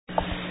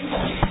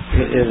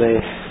is a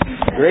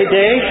great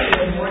day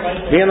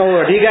being the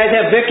Lord. Do you guys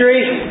have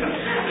victory?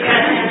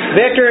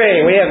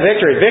 Victory! We have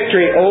victory.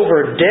 Victory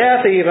over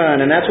death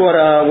even. And that's what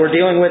we're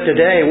dealing with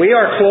today. We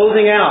are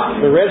closing out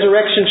the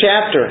resurrection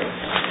chapter,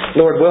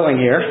 Lord willing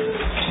here.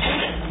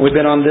 We've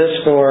been on this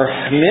for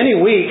many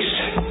weeks.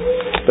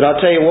 But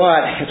I'll tell you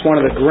what, it's one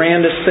of the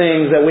grandest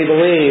things that we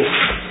believe.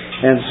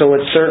 And so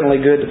it's certainly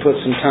good to put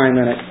some time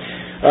in it.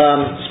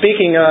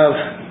 Speaking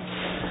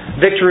of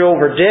victory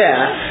over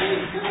death,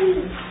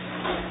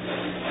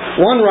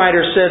 one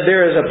writer said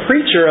there is a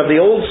preacher of the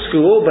old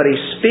school, but he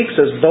speaks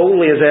as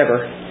boldly as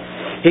ever.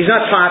 He's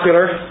not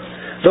popular,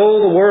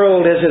 though the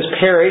world is his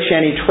parish,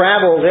 and he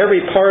travels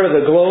every part of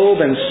the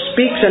globe and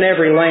speaks in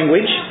every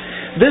language.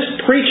 This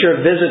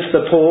preacher visits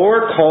the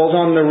poor, calls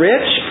on the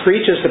rich,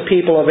 preaches to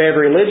people of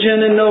every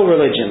religion and no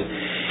religion.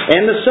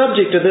 And the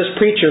subject of this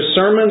preacher's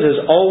sermons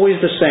is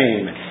always the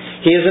same.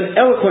 He is an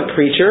eloquent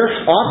preacher,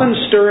 often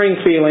stirring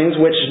feelings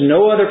which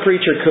no other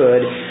preacher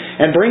could,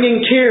 and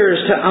bringing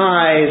tears to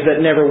eyes that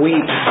never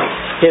weep.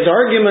 His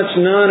arguments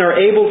none are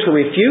able to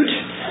refute,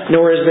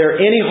 nor is there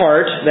any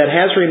heart that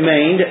has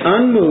remained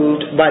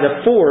unmoved by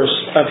the force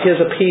of his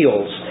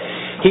appeals.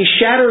 He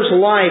shatters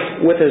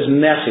life with his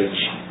message.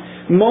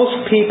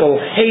 Most people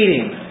hate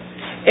him.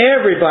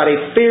 Everybody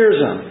fears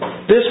him.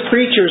 This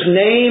preacher's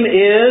name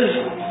is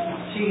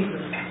Jesus.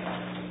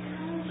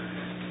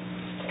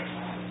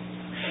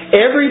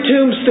 Every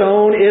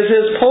tombstone is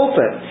his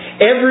pulpit.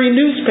 Every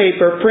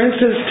newspaper prints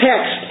his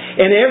text.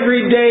 And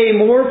every day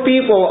more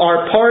people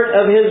are part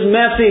of his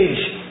message.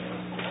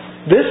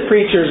 This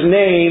preacher's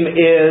name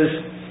is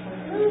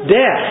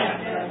death.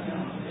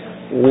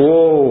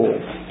 Whoa.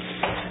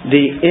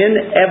 The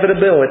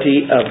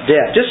inevitability of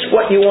death. Just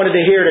what you wanted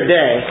to hear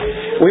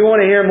today. We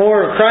want to hear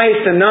more of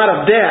Christ and not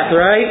of death,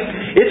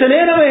 right? It's an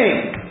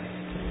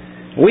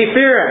enemy. We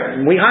fear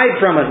it. We hide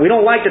from it. We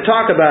don't like to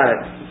talk about it.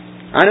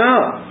 I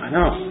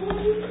know.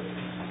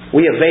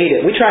 We evade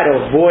it. We try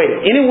to avoid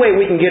it. Any way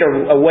we can get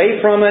away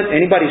from it,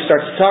 anybody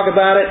starts to talk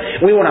about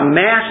it, we want to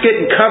mask it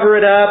and cover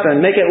it up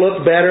and make it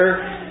look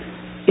better.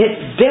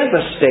 It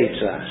devastates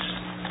us.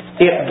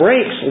 It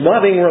breaks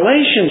loving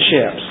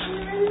relationships.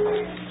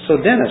 So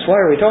Dennis, why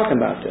are we talking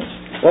about this?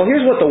 Well,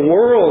 here's what the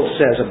world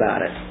says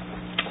about it.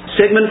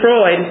 Sigmund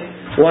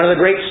Freud, one of the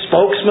great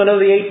spokesmen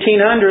of the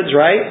 1800s,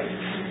 right?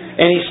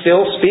 And he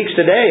still speaks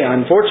today,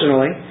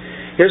 unfortunately.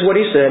 Here's what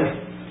he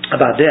said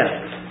about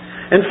death.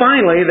 And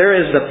finally, there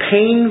is the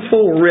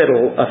painful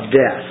riddle of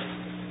death,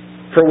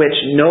 for which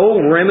no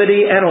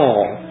remedy at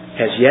all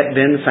has yet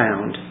been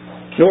found,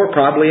 nor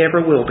probably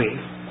ever will be.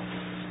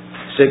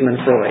 Sigmund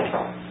Freud.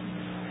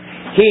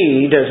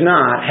 He does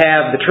not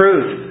have the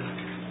truth.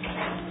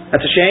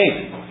 That's a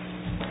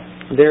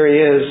shame. There he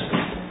is.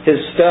 His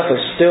stuff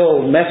is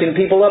still messing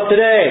people up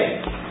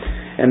today.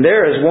 And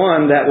there is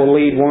one that will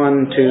lead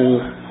one to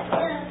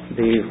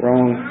the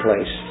wrong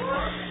place.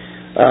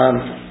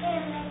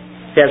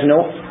 He has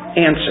no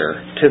answer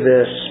to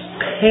this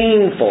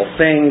painful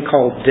thing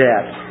called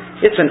death.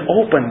 It's an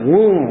open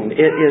wound.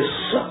 It is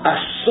a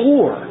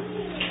sore.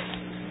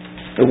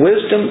 The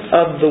wisdom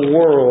of the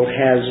world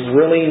has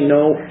really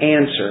no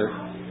answer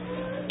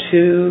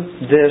to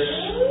this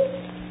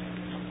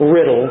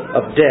riddle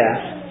of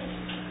death.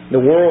 The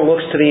world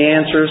looks to the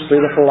answers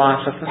through the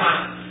philosophers,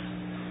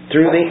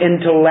 through the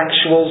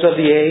intellectuals of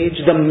the age,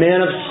 the men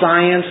of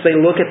science. They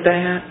look at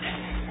that.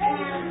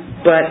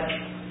 But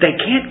they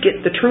can't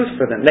get the truth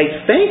for them. They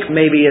think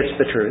maybe it's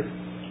the truth.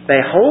 They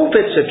hope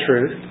it's the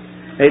truth.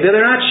 Maybe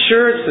they're not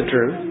sure it's the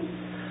truth.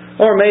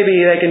 Or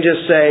maybe they can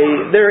just say,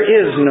 there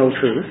is no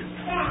truth.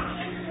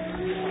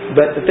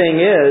 But the thing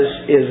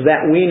is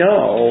that we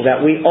know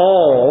that we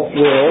all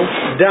will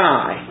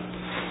die.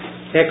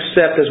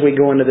 Except as we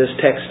go into this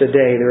text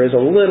today, there is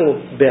a little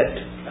bit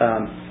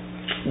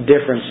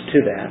difference to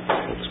that.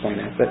 I'll explain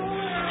that. But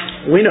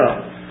we know,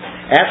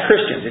 as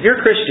Christians, if you're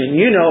a Christian,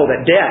 you know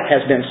that death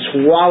has been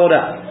swallowed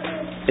up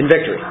in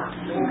victory.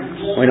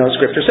 We know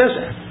Scripture says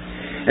that.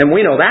 And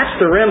we know that's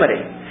the remedy.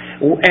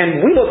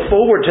 And we look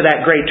forward to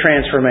that great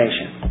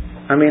transformation.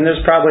 I mean,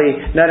 there's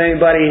probably not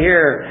anybody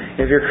here,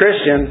 if you're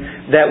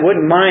Christian, that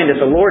wouldn't mind if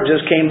the Lord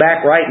just came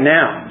back right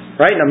now,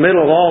 right in the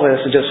middle of all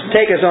this, and just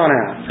take us on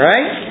out,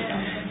 right?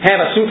 Have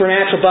a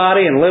supernatural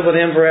body and live with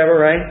Him forever,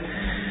 right?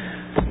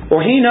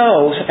 Well, He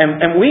knows,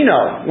 and we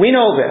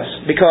know this,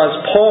 because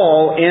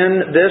Paul,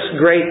 in this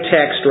great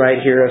text right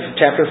here of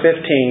chapter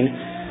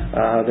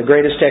 15, the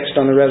greatest text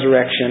on the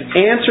resurrection,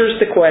 answers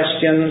the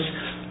questions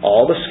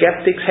all the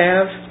skeptics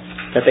have,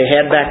 that they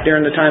had back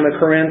during the time of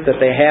Corinth,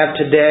 that they have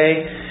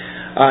today.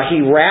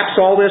 He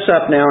wraps all this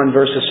up now in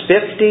verses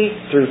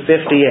 50 through 58,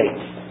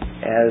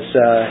 as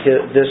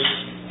this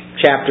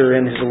chapter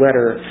in his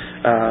letter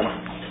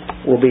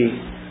will be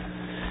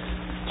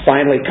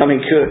finally coming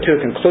to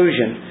a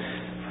conclusion.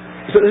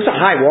 So this is a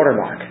high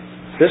watermark.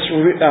 This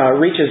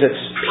reaches its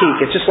peak.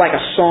 It's just like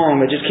a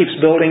song that just keeps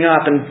building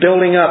up, and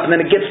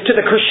then it gets to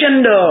the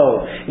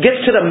crescendo,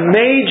 gets to the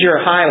major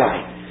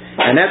highlight.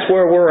 And that's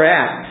where we're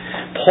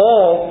at.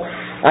 Paul,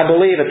 I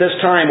believe at this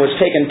time, was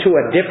taken to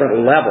a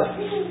different level.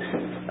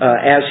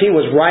 as he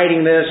was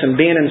writing this and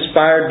being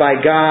inspired by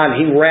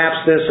God, he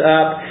wraps this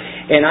up,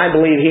 and I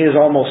believe he is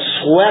almost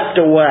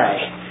swept away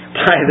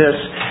by this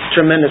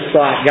tremendous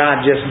thought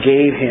God just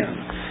gave him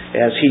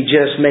as he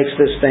just makes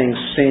this thing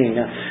sing.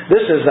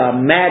 This is a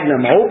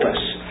magnum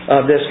opus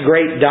of this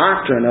great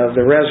doctrine of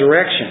the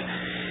resurrection.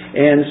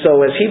 And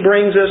so as he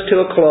brings us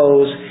to a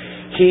close,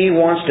 he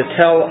wants to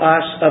tell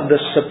us of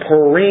the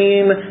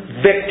supreme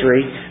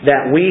victory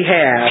that we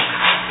have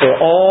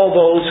for all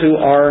those who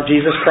are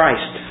Jesus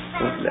Christ.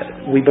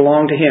 We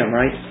belong to Him,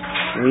 right?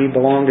 We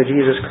belong to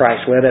Jesus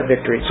Christ. We have that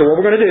victory. So what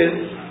we're going to do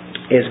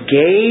is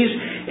gaze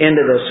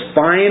into this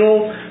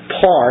final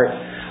part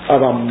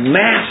of a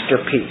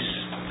masterpiece.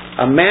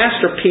 A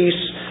masterpiece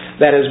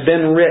that has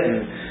been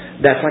written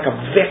that's like a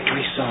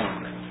victory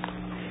song.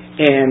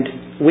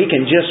 And we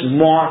can just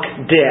mock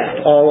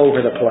death all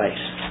over the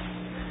place.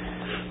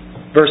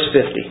 Verse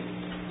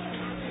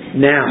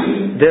 50.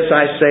 Now, this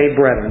I say,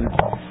 brethren,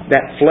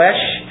 that flesh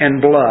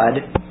and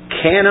blood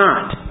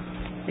cannot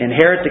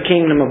inherit the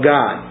kingdom of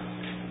God,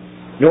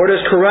 nor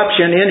does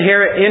corruption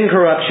inherit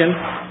incorruption.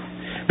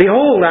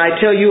 Behold, I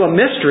tell you a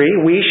mystery.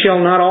 We shall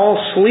not all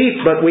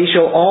sleep, but we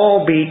shall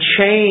all be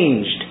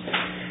changed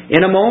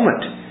in a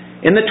moment,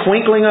 in the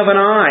twinkling of an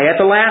eye, at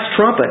the last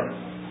trumpet.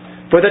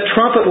 For the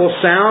trumpet will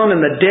sound, and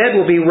the dead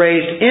will be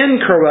raised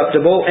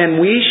incorruptible, and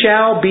we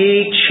shall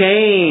be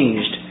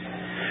changed.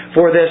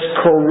 For this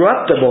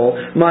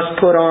corruptible must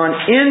put on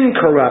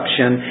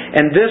incorruption,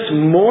 and this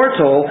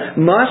mortal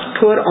must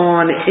put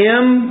on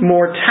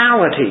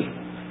immortality.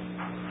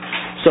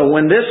 So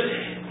when this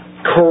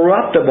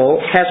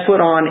corruptible has put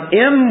on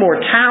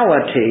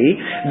immortality,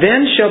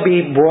 then shall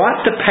be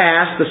brought to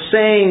pass the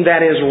saying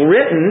that is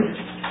written,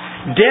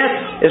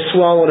 death is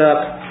swallowed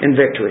up in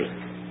victory.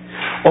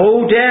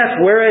 O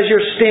death, where is your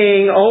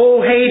sting?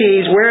 O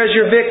Hades, where is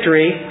your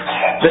victory?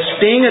 The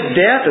sting of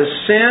death is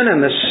sin,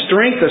 and the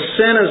strength of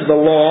sin is the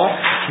law.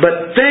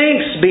 But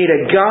thanks be to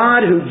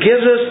God who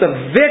gives us the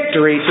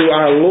victory through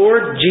our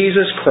Lord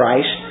Jesus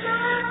Christ.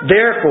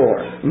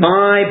 Therefore,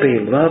 my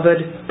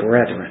beloved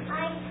brethren,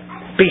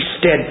 be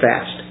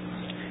steadfast,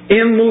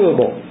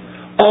 immovable,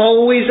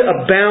 always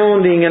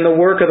abounding in the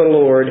work of the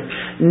Lord,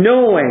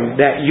 knowing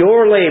that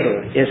your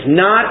labor is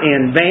not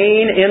in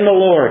vain in the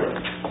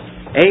Lord.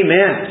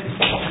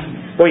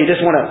 Amen. Boy, you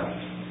just want to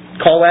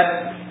call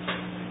that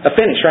a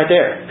finish right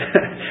there.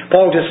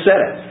 Paul just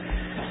said it.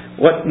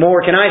 What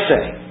more can I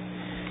say?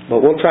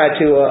 But we'll try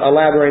to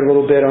elaborate a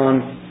little bit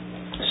on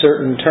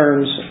certain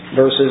terms,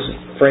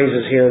 verses,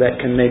 phrases here that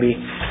can maybe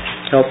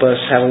help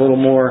us have a little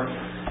more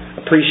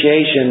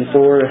appreciation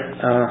for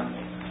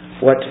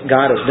what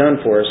God has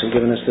done for us and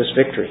given us this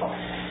victory.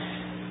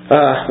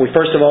 We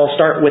first of all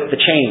start with the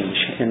change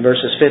in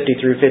verses 50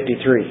 through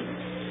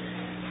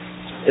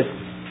 53. It's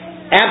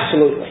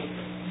absolutely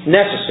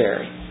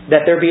necessary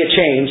that there be a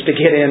change to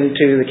get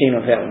into the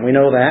kingdom of heaven. We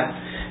know that.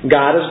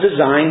 God has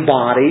designed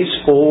bodies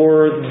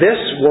for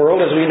this world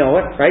as we know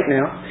it right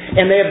now.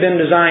 And they have been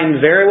designed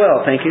very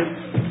well, thank you.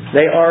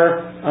 They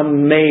are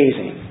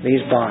amazing, these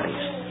bodies.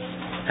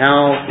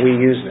 How we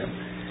use them.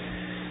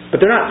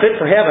 But they're not fit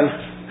for heaven.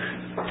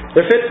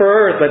 They're fit for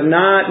earth, but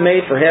not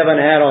made for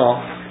heaven at all.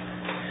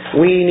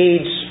 We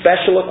need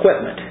special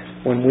equipment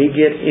when we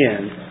get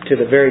into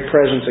the very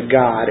presence of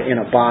God in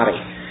a body,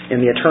 in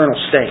the eternal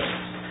state.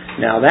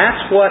 Now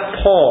that's what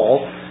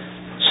Paul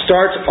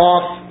starts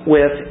off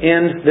with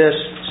in this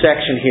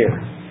section here.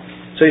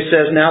 So he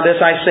says, now this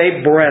I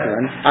say,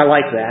 brethren. I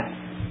like that.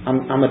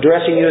 I'm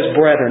addressing you as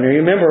brethren. And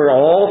remember,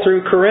 all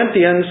through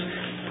Corinthians,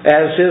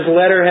 as his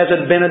letter has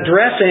been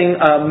addressing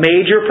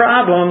major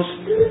problems,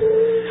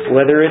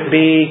 whether it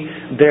be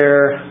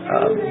their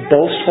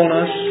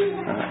boastfulness,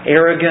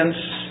 arrogance,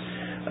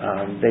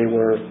 they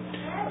were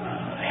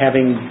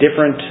having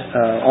different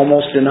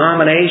almost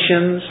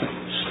denominations,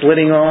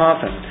 splitting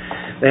off, and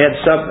they had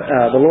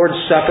the Lord's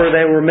Supper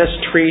they were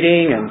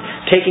mistreating and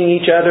taking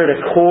each other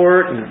to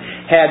court and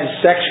had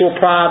sexual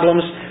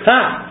problems.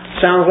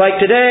 Sounds like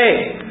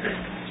today.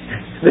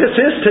 This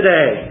is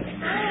today.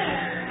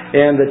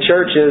 And the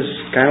church is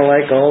kind of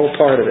like all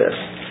part of this.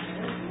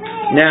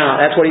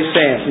 Now, that's what he's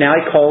saying. Now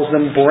he calls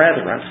them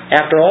brethren.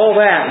 After all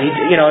that,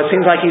 it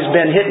seems like he's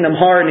been hitting them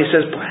hard, and he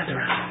says,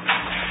 brethren.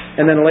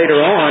 And then later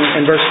on,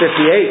 in verse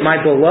 58, my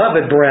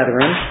beloved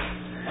brethren,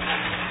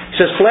 he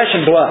says flesh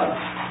and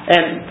blood.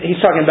 And he's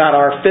talking about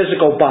our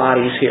physical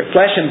bodies here.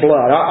 Flesh and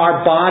blood.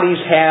 Our bodies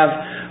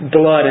have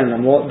blood in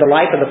them. The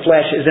life of the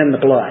flesh is in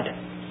the blood.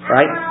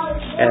 Right?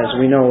 As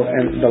we know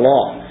in the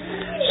law.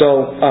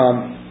 So,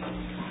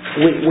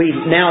 we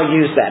now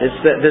use that. It's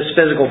this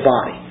physical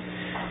body.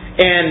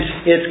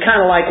 And it's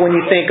kind of like when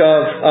you think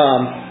of,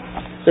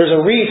 there's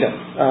a reason,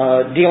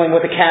 dealing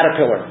with a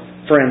caterpillar,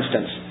 for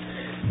instance,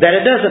 that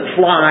it doesn't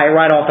fly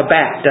right off the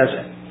bat, does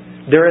it?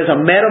 There is a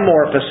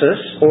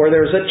metamorphosis, or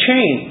there's a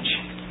change.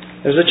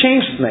 There's a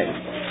change that's made.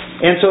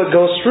 And so it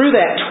goes through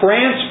that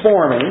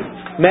transforming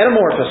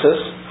metamorphosis,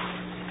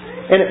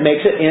 and it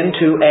makes it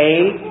into a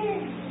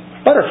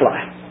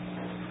butterfly.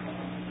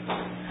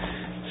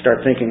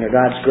 Start thinking of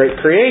God's great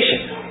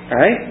creation,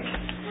 right?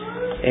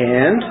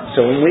 And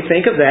so when we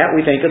think of that,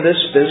 we think of this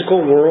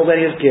physical world that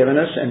He has given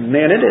us, and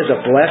man, it is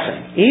a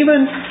blessing.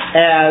 Even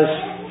as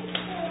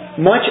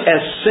much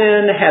as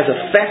sin has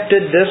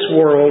affected this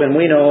world, and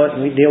we know it,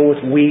 and we deal with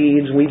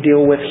weeds, we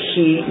deal with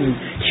heat and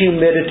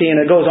humidity,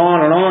 and it goes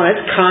on,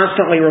 it's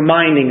constantly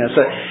reminding us.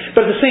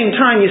 But at the same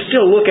time, you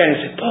still look at it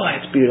and say, boy,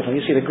 it's beautiful.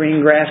 You see the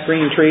green grass,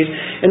 green trees.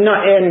 And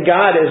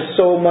God is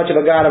so much of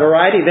a God of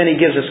variety. Then He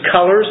gives us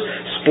colors,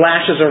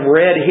 splashes of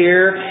red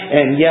here,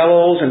 and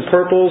yellows and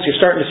purples.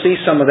 You're starting to see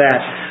some of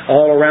that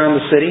all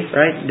around the city,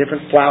 right?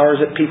 Different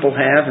flowers that people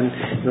have. And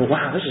you know,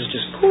 wow, this is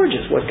just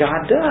gorgeous what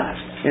God does.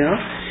 You know,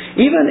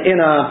 even in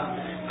a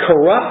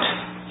corrupt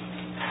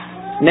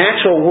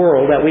natural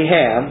world that we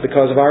have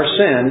because of our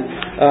sin,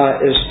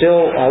 is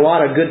still a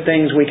lot of good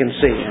things we can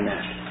see in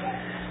that.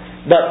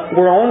 But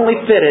we're only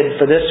fitted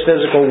for this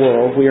physical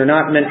world. We are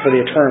not meant for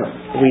the eternal.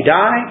 We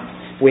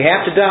die. We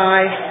have to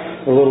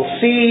die. The little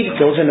seed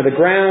goes into the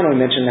ground. We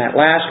mentioned that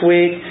last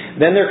week.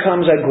 Then there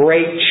comes a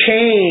great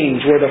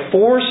change where the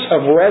force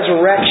of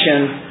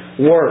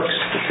resurrection works.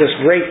 It's this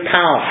great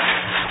power.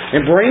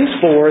 It brings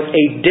forth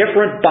a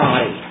different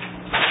body.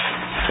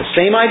 The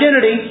same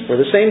identity.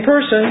 We're the same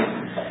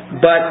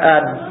person, but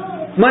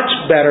a much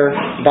better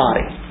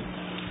body.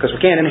 Because we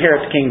can't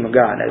inherit the kingdom of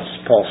God, as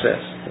Paul says.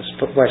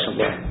 Flesh and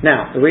blood.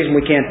 Now, the reason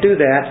we can't do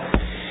that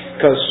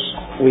because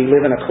we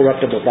live in a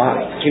corruptible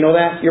body. Do you know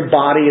that? Your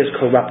body is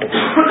corruptible.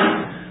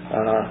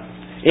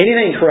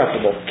 Anything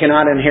corruptible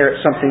cannot inherit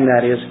something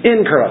that is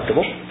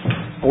incorruptible.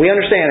 We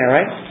understand that,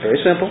 right?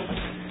 Very simple.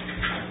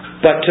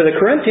 But to the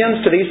Corinthians,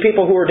 to these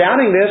people who were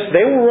doubting this,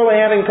 they were really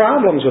having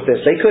problems with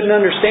this. They couldn't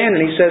understand.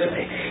 And he says,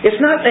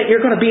 it's not that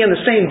you're going to be in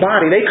the same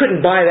body. They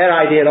couldn't buy that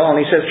idea at all. And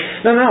he says,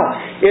 no.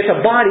 It's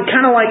a body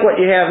kind of like what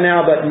you have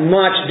now, but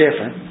much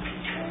different.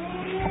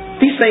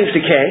 These things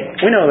decay.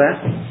 We know that,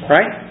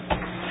 right?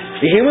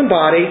 The human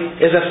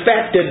body is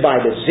affected by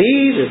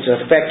disease. It's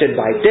affected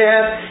by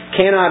death.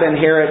 Cannot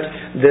inherit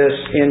this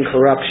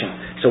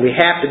incorruption. So we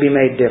have to be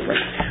made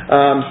different.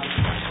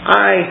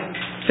 I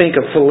think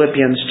of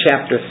Philippians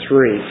chapter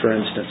 3, for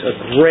instance.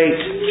 A great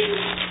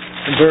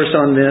verse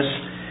on this.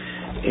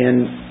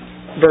 In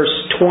verse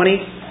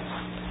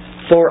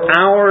 20. For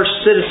our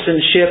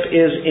citizenship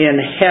is in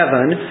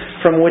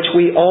heaven, from which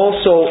we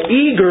also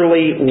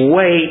eagerly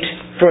wait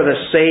for the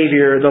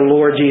Savior, the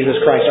Lord Jesus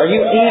Christ. Are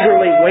you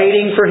eagerly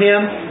waiting for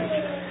Him?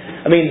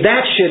 I mean,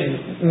 that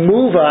should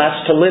move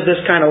us to live this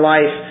kind of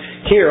life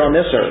here on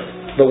this earth.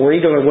 But we're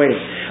eagerly waiting.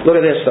 Look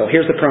at this, though.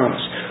 Here's the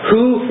promise.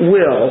 Who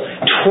will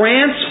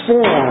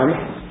transform...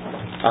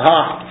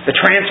 the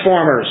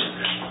transformers.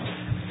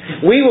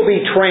 We will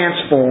be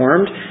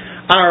transformed.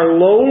 Our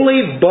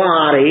lowly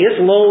body,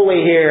 it's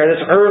lowly here, this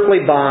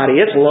earthly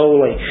body, it's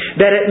lowly.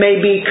 That it may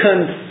be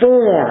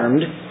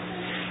conformed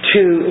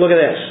to, look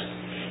at this,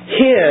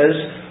 His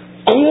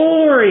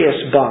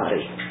glorious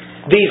body.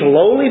 These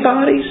lowly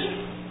bodies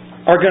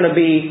are going to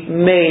be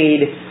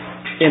made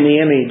in the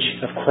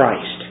image of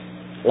Christ.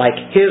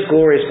 Like His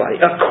glorious body.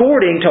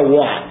 According to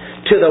what?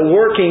 To the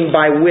working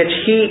by which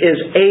He is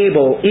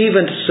able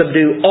even to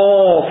subdue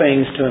all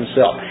things to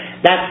Himself.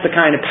 That's the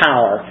kind of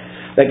power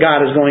that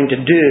God is going to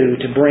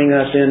do to bring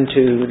us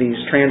into these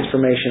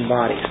transformation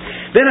bodies.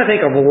 Then I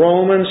think of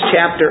Romans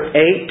chapter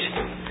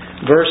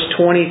 8, verse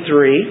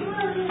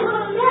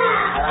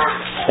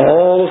 23.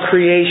 All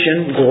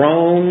creation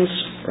groans,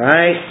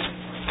 right?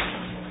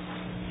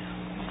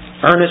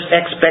 Earnest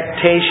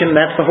expectation,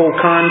 that's the whole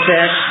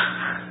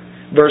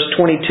context. Verse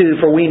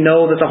 22, for we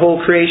know that the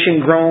whole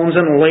creation groans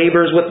and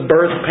labors with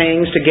birth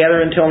pangs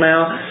together until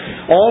now.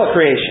 All of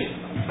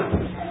creation.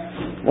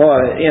 Well,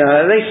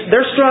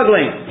 they're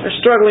struggling. They're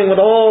struggling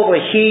with all the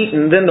heat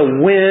and then the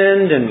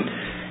wind and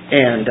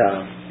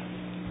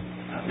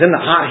then the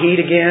hot heat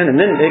again,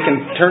 and then they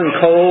can turn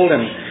cold.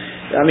 And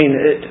I mean,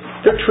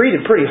 they're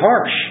treated pretty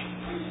harsh.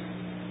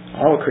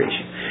 All of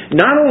creation.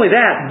 Not only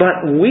that,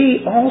 but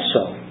we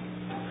also,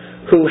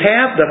 who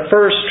have the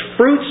first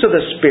fruits of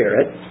the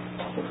Spirit,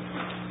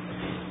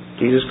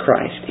 Jesus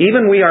Christ,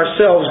 even we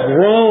ourselves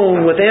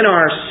groan within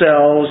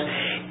ourselves,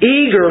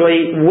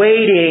 eagerly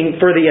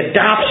waiting for the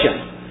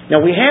adoption. Now,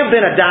 we have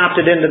been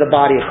adopted into the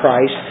body of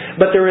Christ,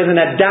 but there is an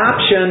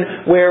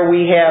adoption where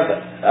we have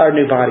our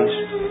new bodies.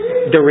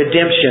 The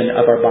redemption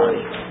of our body.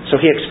 So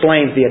he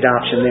explains the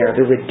adoption there.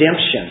 The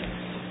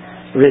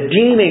redemption.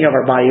 Redeeming of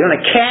our body. You're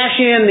going to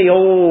cash in the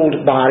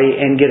old body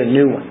and get a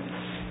new one.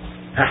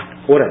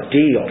 What a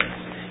deal.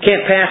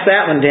 Can't pass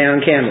that one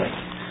down, can we?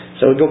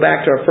 So we go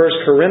back to our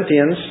 1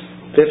 Corinthians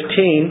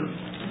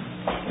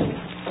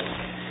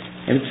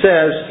 15. And it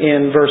says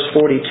in verse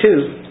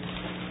 42,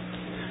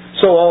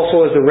 so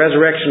also is the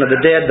resurrection of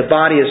the dead. The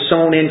body is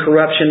sown in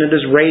corruption. It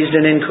is raised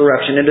in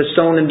incorruption. It is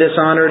sown in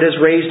dishonor. It is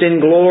raised in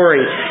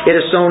glory. It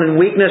is sown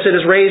in weakness. It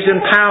is raised in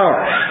power.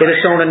 It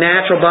is sown a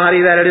natural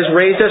body, that it is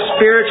raised a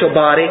spiritual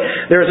body.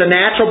 There is a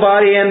natural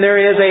body and there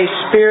is a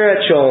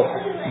spiritual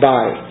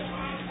body.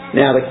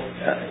 Now,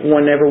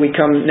 whenever we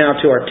come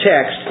now to our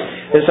text,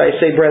 as I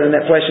say, brethren,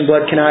 that flesh and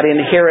blood cannot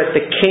inherit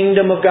the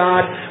kingdom of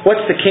God.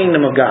 What's the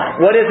kingdom of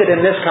God? What is it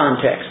in this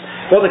context?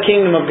 Well, the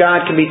kingdom of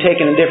God can be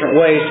taken in different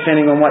ways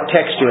depending on what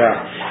text you're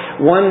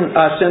at. One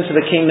sense of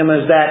the kingdom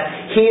is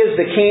that He is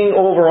the king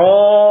over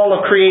all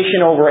of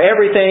creation, over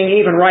everything.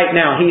 Even right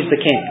now, He's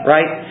the king,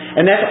 right?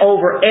 And that's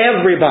over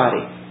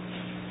everybody.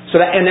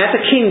 And that's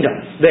a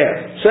kingdom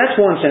there. So that's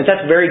one sense.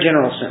 That's a very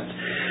general sense.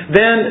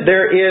 Then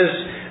there is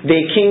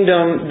the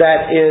kingdom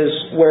that is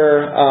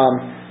where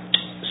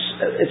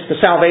it's the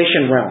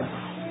salvation realm,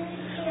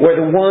 where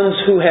the ones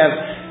who have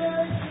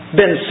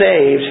been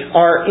saved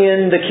are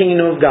in the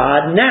kingdom of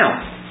God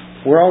now.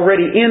 We're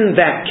already in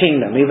that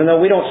kingdom. Even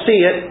though we don't see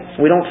it,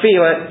 we don't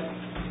feel it,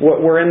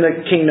 we're in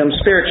the kingdom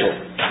spiritually.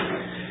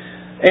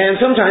 And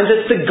sometimes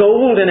it's the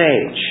golden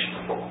age,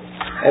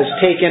 as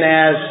taken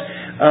as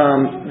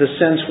the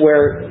sense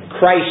where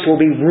Christ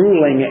will be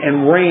ruling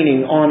and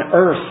reigning on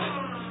earth,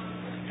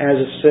 as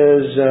it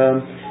says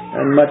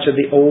in much of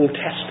the Old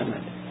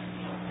Testament.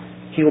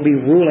 He will be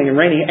ruling and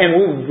reigning, and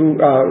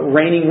we're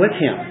reigning with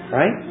Him,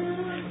 right?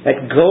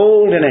 That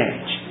golden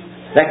age,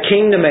 that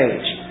kingdom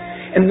age.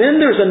 And then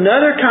there's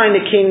another kind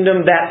of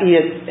kingdom that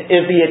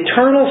is the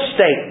eternal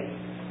state.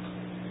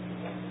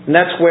 And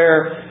that's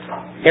where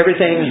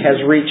everything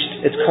has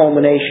reached its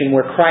culmination,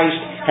 where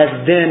Christ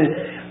has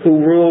then,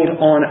 who ruled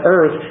on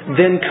earth,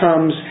 then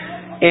comes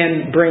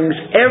and brings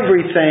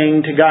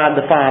everything to God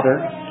the Father,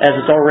 as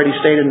it's already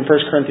stated in 1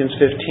 Corinthians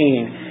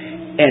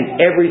 15.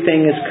 And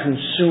everything is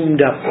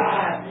consumed up with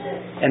it.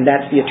 And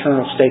that's the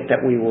eternal state that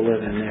we will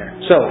live in there.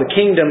 So the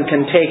kingdom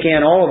can take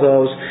in all of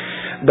those.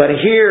 But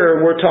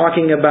here we're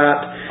talking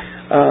about,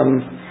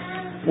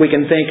 we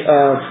can think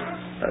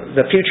of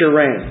the future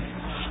reign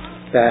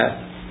that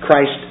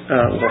Christ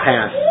will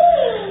have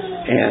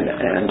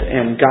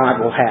and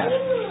God will have.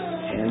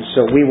 And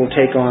so we will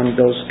take on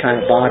those kind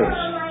of bodies.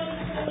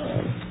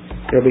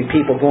 There'll be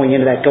people going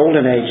into that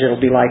golden age that'll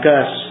be like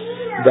us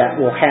that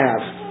will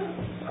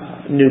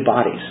have new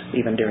bodies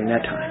even during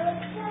that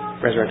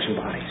time. Resurrection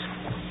bodies.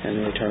 And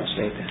the eternal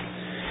state then.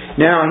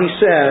 Now he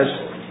says,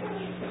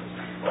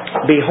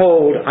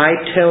 behold, I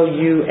tell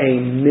you a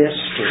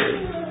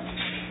mystery.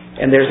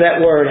 And there's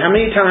that word. How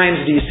many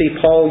times do you see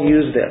Paul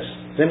use this?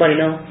 Does anybody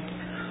know?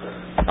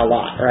 A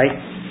lot, right?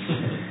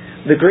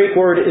 The Greek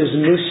word is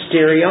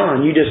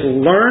mysterion. You just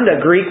learned a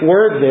Greek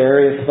word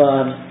there. If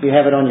you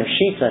have it on your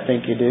sheets, I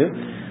think you do.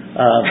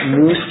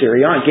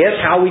 Mysterion.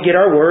 Guess how we get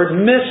our word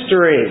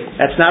mystery?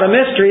 That's not a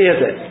mystery, is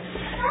it?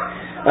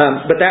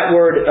 But that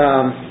word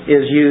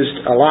is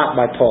used a lot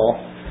by Paul.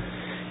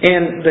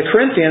 And the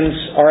Corinthians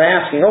are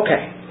asking,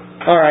 okay,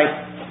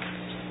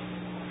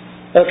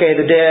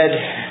 the dead.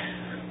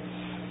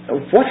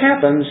 What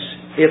happens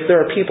if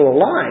there are people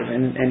alive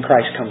and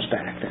Christ comes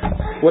back then?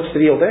 What's the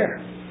deal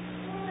there?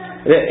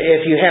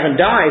 If you haven't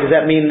died, does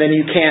that mean then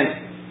you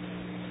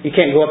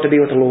can't go up to be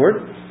with the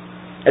Lord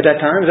at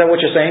that time? Is that what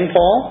you're saying,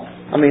 Paul?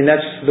 I mean,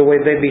 that's the way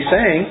they'd be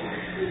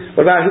saying.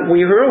 What about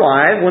we who are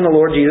alive when the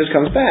Lord Jesus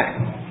comes back?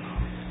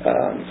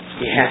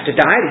 You have to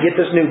die to get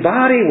this new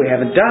body. We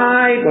haven't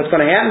died. What's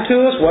going to happen to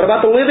us? What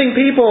about the living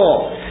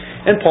people?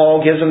 And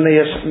Paul gives them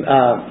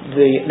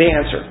the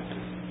answer.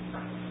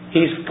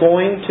 He's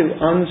going to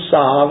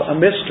unsolve a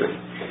mystery.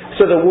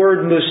 So the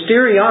word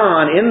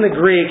mysterion in the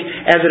Greek,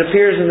 as it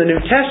appears in the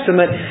New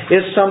Testament,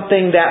 is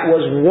something that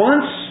was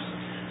once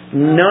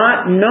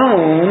not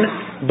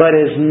known, but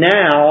is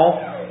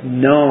now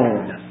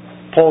known.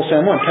 Paul said,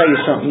 I'm going to tell you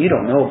something you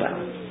don't know about.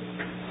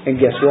 And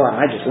guess what?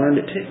 I just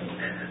learned it too.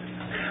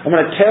 I'm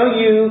going to tell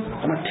you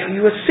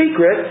a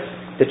secret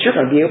that you're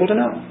going to be able to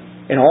know.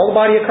 And all the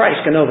body of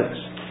Christ can know this.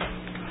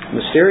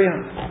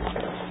 Mysterion.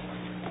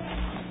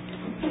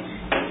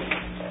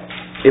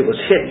 It was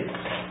hidden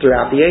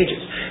throughout the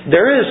ages.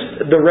 There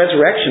is the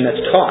resurrection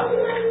that's taught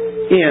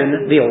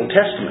in the Old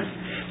Testament.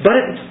 But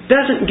it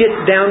doesn't get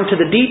down to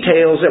the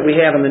details that we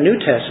have in the New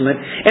Testament.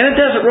 And it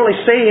doesn't really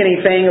say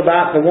anything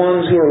about the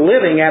ones who are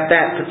living at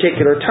that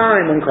particular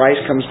time when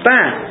Christ comes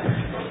back.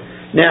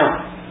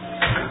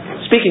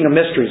 Now, speaking of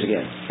mysteries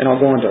again, and I'll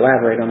go on to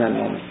elaborate on that in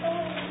a moment.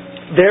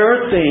 There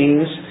are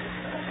things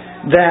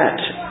that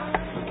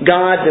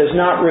God does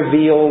not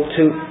reveal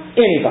to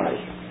anybody.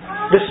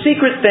 The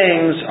secret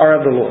things are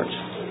of the Lord's,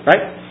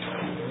 right?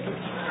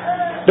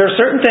 There are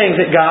certain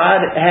things that God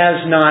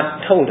has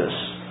not told us,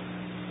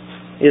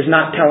 is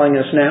not telling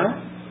us now,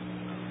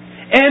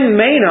 and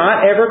may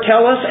not ever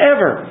tell us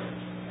ever.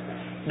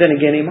 Then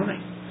again, He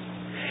might.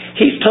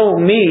 He's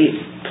told me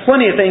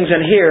plenty of things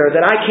in here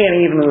that I can't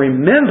even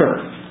remember.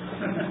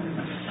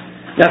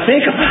 Now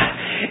think about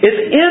it.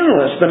 It's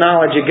endless, the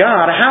knowledge of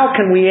God. How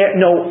can we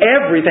know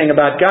everything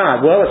about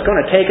God? Well, it's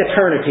going to take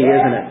eternity,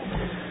 isn't it?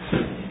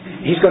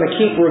 He's going to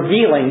keep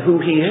revealing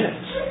who He is.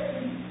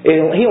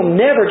 He'll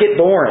never get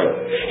boring.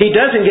 He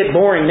doesn't get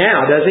boring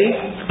now, does He?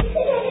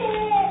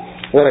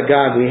 What a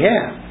God we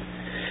have.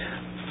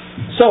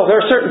 So there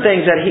are certain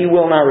things that He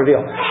will not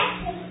reveal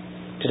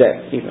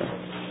today, even.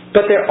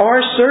 But there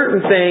are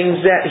certain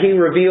things that He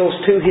reveals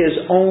to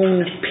His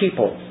own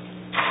people.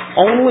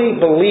 Only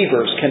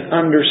believers can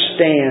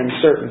understand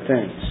certain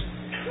things.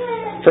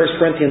 1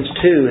 Corinthians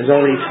 2 has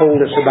already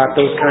told us about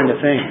those kind of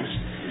things.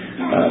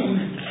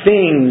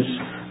 Things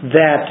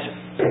that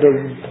the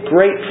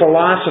great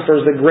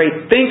philosophers, the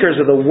great thinkers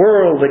of the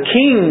world, the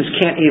kings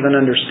can't even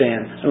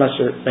understand unless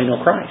they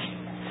know Christ.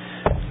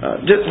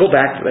 Just go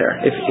back to there.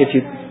 If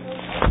you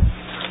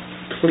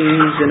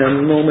please, in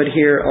a moment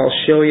here, I'll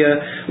show you.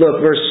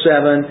 Look, verse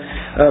 7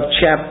 of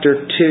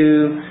chapter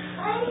 2.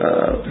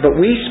 But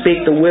we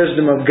speak the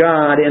wisdom of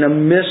God in a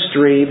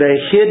mystery, the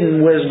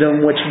hidden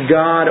wisdom which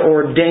God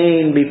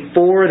ordained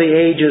before the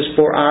ages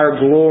for our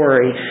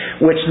glory,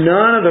 which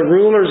none of the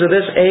rulers of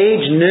this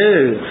age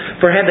knew.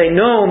 For had they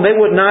known, they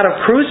would not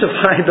have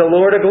crucified the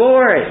Lord of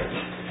glory.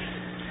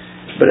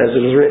 But as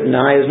it is written,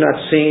 eye has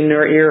not seen,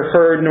 nor ear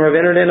heard, nor have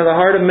entered into the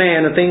heart of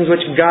man the things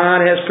which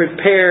God has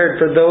prepared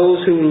for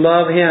those who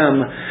love Him.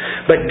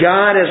 But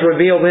God has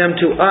revealed them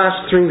to us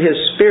through His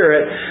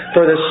Spirit.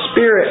 For the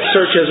Spirit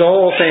searches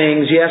all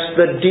things, yes,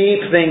 the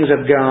deep things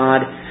of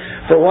God.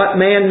 For what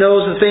man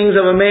knows the things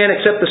of a man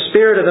except the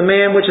spirit of the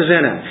man which is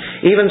in him?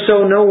 Even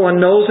so no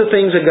one knows the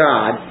things of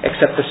God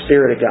except the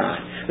Spirit of God.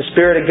 The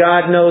Spirit of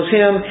God knows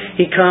Him.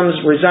 He comes,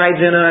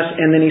 resides in us,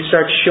 and then He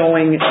starts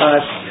showing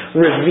us,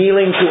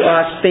 revealing to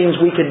us things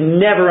we could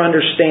never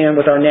understand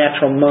with our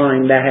natural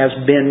mind that has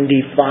been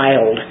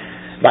defiled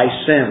by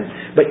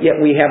sin. But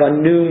yet we have a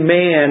new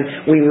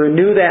man. We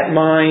renew that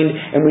mind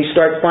and we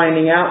start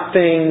finding out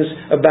things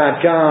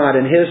about God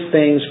and His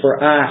things for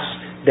us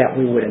that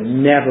we would have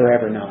never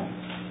ever known.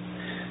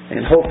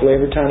 And hopefully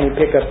every time we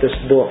pick up this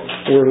book,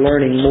 we're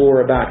learning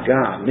more about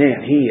God.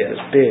 Man, He is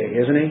big,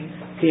 isn't He?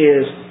 He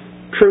is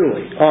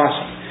truly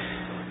awesome.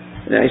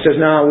 Now he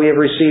says, now we have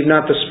received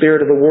not the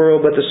spirit of the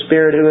world, but the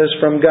Spirit who is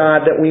from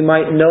God, that we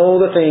might know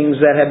the things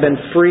that have been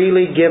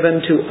freely given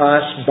to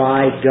us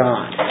by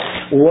God.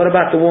 What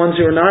about the ones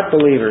who are not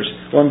believers?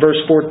 Well, in verse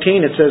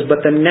 14 it says,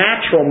 but the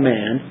natural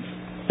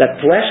man,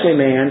 that fleshly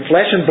man,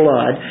 flesh and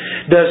blood,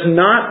 does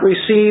not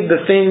receive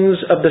the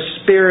things of the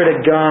Spirit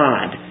of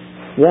God.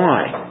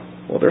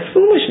 Why? Well, they're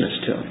foolishness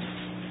to him.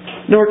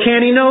 Nor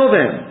can he know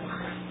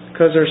them,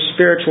 because they're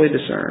spiritually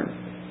discerned.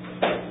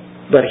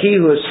 But he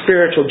who is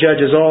spiritual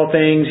judges all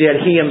things,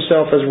 yet he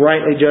himself is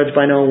rightly judged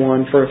by no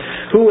one. For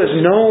who has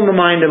known the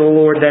mind of the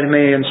Lord that he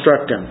may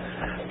instruct him?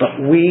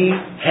 But we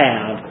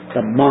have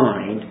the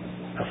mind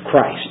of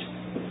Christ.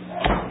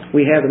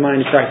 We have the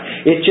mind of Christ.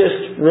 It's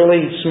just really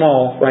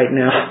small right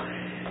now,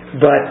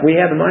 but we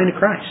have the mind of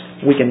Christ.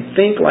 We can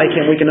think like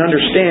Him. We can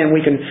understand.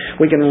 We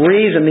can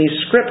reason these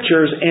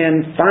Scriptures,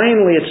 and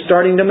finally it's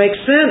starting to make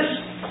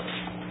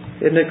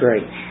sense. Isn't it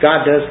great?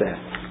 God does that.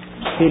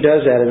 He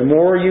does that. And the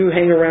more you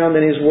hang around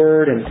in His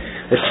Word and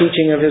the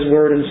teaching of His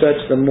Word and such,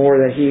 the more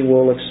that He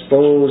will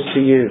expose to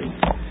you.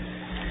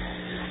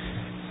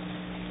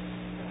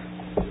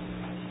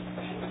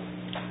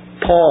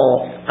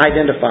 Paul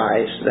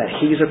identifies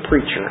that he's a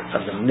preacher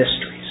of the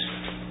mysteries.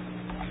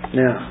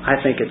 Now,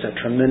 I think it's a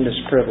tremendous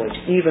privilege.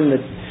 Even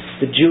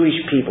the Jewish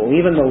people,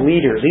 even the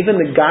leaders,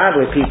 even the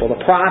godly people,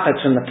 the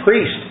prophets and the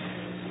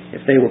priests,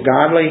 if they were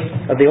godly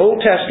of the Old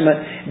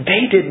Testament,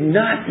 they did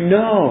not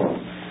know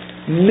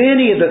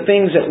many of the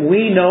things that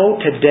we know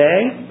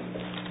today,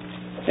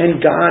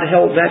 and God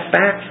held that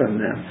back from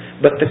them.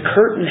 But the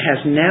curtain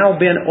has now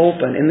been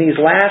opened. In these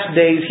last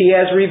days, He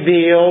has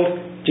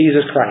revealed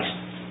Jesus Christ.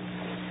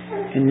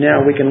 And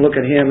now we can look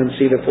at Him and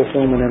see the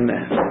fulfillment in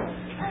that.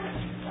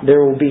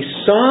 There will be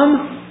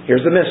some,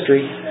 here's the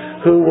mystery,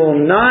 who will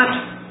not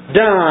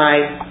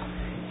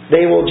die.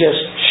 They will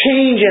just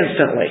change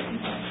instantly.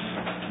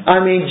 I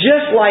mean,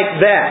 just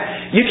like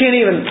that. You can't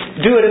even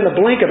do it in the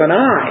blink of an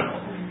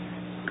eye.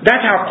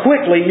 That's how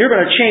quickly you're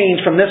going to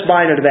change from this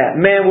body to that.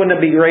 Man, wouldn't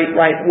it be great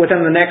right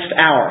within the next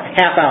hour,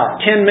 half hour,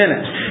 10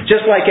 minutes.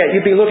 Just like that.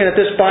 You'd be looking at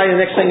this body, the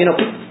next thing you know,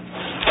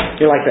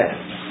 you're like that.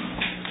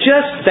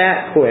 Just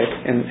that quick.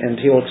 And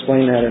he'll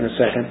explain that in a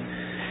second.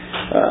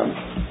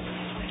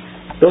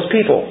 Those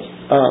people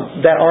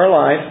that are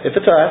alive, if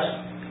it's us,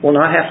 will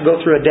not have to go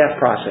through a death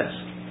process.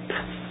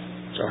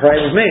 It's all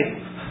right with me.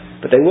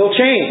 But they will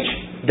change.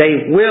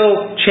 They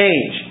will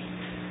change.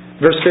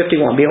 Verse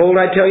 51, behold,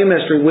 I tell you a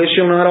mystery, we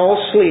shall not all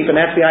sleep, and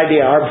that's the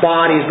idea. Our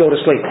bodies go to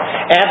sleep.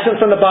 Absent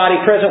from the body,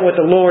 present with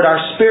the Lord. Our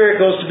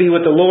spirit goes to be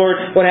with the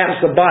Lord. What happens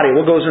to the body?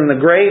 What goes in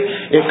the grave?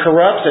 It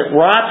corrupts, it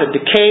rots, it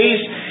decays.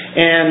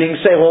 And you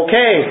can say, well,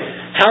 okay,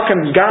 how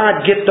can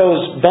God get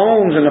those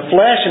bones and the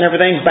flesh and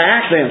everything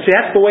back then? See,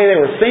 that's the way they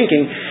were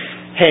thinking.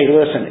 Hey,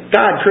 listen,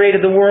 God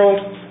created the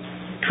world,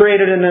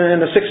 created in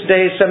the 6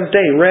 days, 7th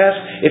day rest.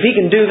 If He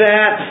can do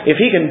that, if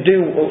He can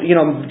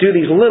do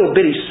these little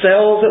bitty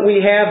cells that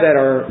we have that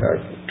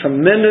are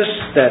tremendous,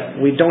 that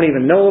we don't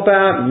even know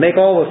about, and make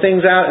all the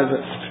things out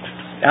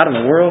in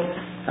the world,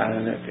 out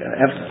in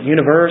the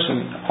universe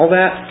and all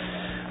that,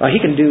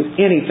 He can do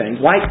anything.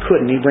 Why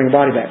couldn't He bring a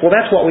body back? Well,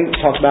 that's what we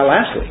talked about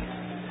last week.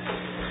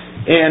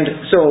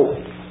 And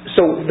so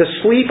the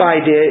sleep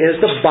idea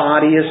is the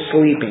body is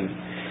sleeping.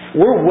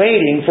 We're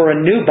waiting for a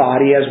new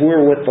body as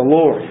we're with the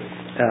Lord.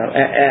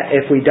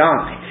 If we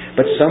die.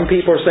 But some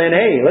people are saying,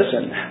 hey,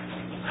 listen,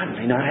 I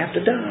may not have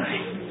to die.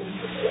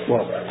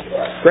 Well,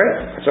 great.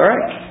 That's all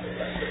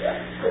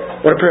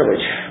right. What a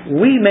privilege.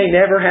 We may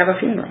never have a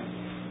funeral.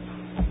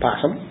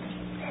 Possible.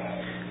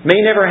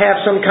 May never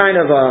have some kind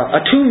of a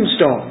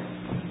tombstone.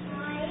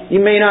 You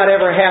may not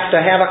ever have to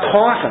have a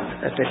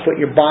coffin that they put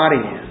your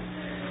body in.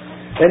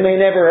 They may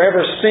never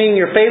ever sing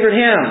your favorite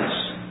hymns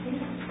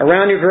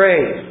around your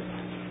grave.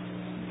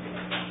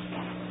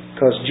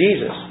 Because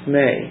Jesus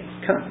may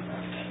come.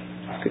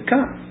 Could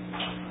come.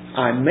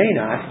 I may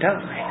not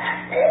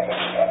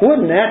die.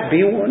 Wouldn't that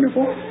be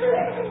wonderful?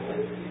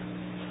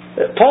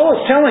 Paul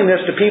is telling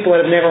this to people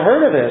that have never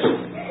heard of this.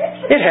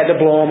 It had to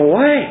blow them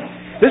away.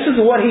 This is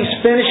what he's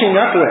finishing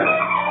up with.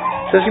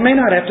 He says you may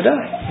not have to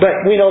die.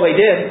 But we know they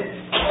did.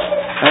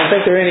 I don't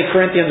think there are any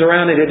Corinthians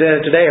around it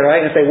today,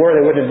 right? If they were,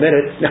 they wouldn't admit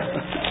it. No.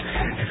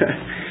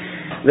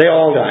 They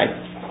all died.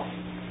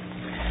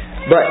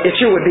 But it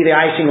sure would be the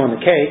icing on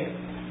the cake.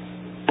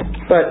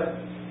 But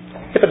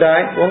if I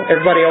die, well,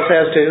 everybody else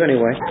has too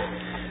anyway.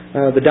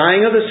 The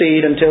dying of the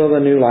seed until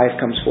the new life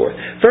comes forth.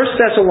 1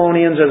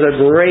 Thessalonians is a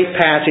great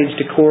passage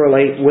to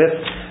correlate with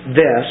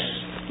this.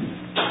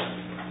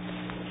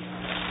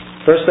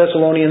 1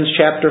 Thessalonians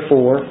chapter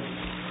 4,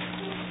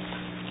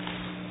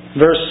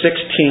 verse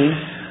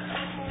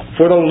 16.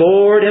 For the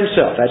Lord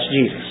Himself, that's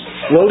Jesus,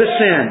 will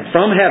descend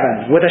from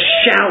heaven with a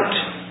shout,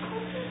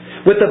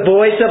 with the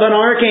voice of an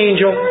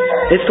archangel.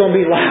 It's going to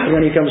be loud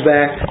when He comes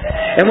back.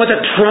 And with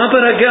the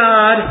trumpet of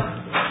God,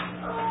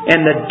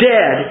 and the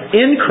dead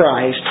in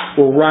Christ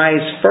will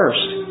rise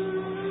first.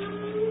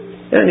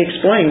 And He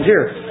explains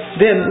here.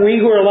 Then we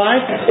who are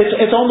alive,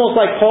 it's almost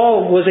like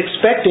Paul was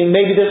expecting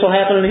maybe this will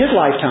happen in his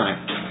lifetime.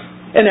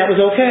 And that was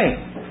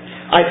okay.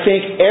 I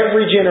think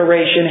every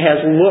generation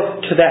has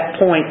looked to that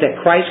point that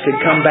Christ could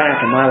come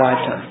back in my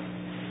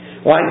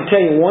lifetime. Well, I can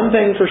tell you one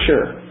thing for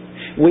sure.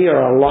 We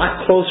are a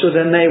lot closer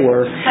than they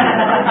were.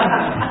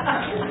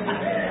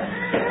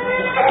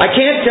 I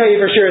can't tell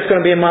you for sure it's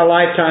going to be in my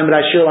lifetime, but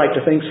I sure like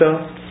to think so.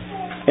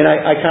 And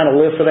I kind of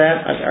live for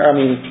that. I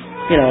mean,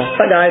 if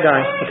I die, I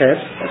die. Okay,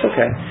 that's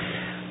okay.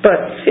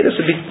 But see,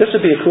 this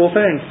would be a cool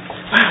thing.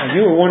 Wow,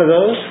 you were one of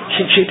those?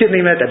 She didn't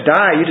even have to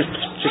die. You just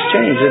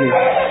changed, didn't you?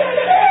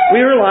 We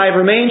are alive,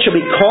 remain, shall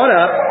be caught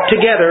up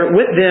together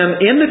with them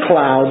in the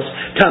clouds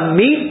to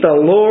meet the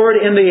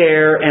Lord in the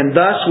air, and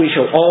thus we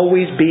shall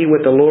always be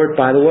with the Lord.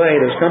 By the way,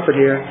 there's comfort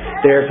here.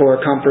 Therefore,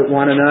 comfort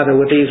one another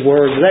with these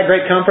words. Is that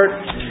great comfort?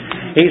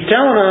 He's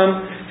telling them,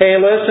 hey,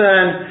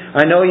 listen,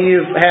 I know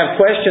you have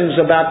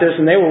questions about this,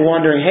 and they were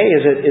wondering, hey,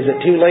 is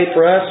it too late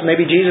for us?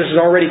 Maybe Jesus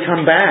has already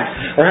come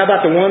back. Or how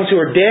about the ones who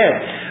are dead?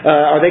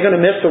 Are they going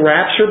to miss the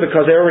rapture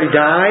because they already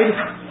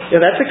died?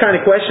 That's the kind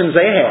of questions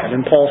they had.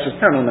 And Paul says,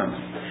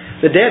 no.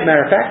 The dead,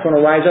 matter of fact, are going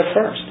to rise up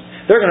first.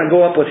 They're going to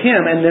go up with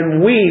Him, and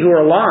then we who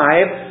are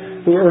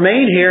alive, who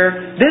remain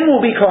here, then we'll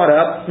be caught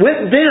up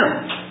with them.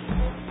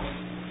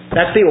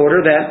 That's the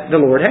order that the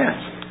Lord has.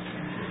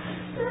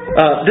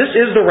 This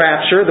is the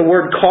rapture. The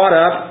word caught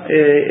up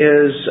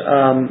is,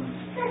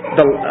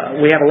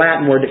 we have a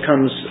Latin word that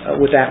comes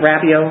with that,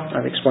 rapio.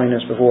 I've explained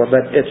this before,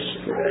 but it's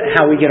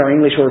how we get our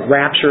English word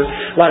rapture.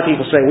 A lot of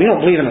people say, we don't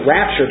believe in a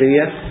rapture, do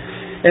you?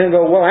 And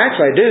go, well,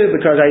 actually I do,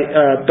 because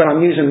but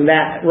I'm using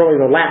that really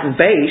the Latin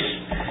base.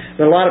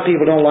 But a lot of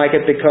people don't like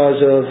it because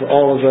of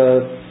all of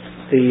the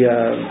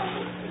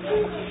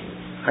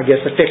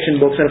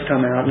fiction books that have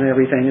come out and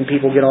everything, and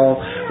people get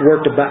all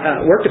worked about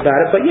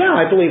it. But yeah,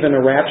 I believe in the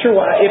rapture.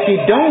 Well, if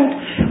you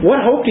don't, what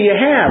hope do you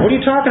have? What are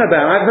you talking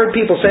about? I've heard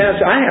people say,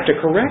 I have to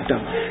correct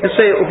them and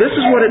say, well, this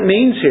is what it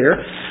means here.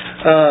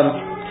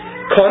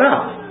 Caught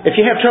up. If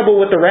you have trouble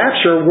with the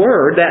rapture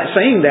word,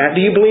 saying that,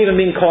 do you believe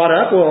in being caught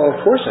up? Well,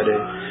 of course I do.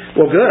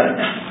 Well, good.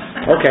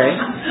 Okay.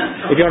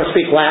 If you want to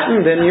speak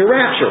Latin, then you're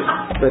raptured.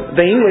 But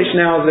the English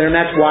now is there, and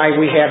that's why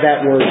we have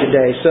that word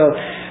today. So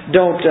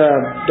don't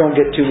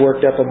get too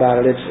worked up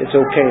about it. It's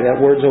okay. That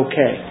word's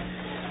okay.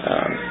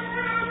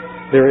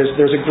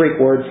 There's a Greek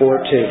word for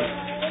it too.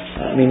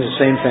 It means the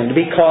same thing. To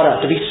be caught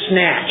up, to be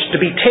snatched, to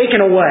be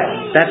taken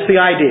away. That's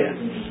the idea.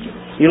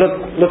 You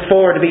look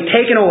forward to be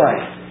taken away,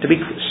 to be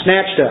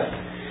snatched up.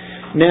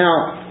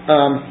 Now,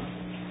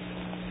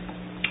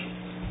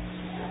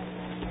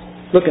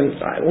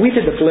 we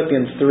did the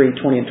Philippians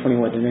 3:20 and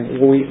 21.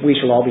 We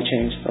shall all be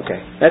changed. Okay,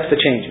 that's the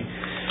changing.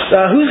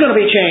 Who's going to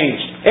be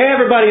changed?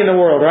 Everybody in the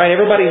world, right?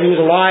 Everybody who's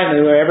alive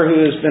and whoever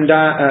who has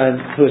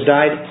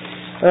died.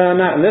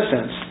 Not in this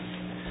sense.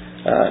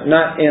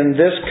 Not in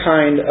this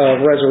kind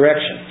of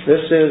resurrection.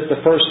 This is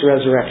the first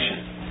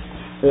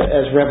resurrection,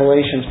 as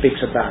Revelation speaks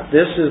about.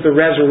 This is the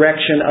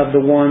resurrection of the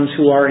ones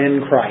who are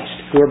in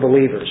Christ, who are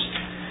believers.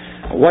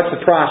 What's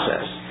the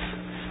process?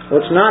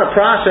 Well, it's not a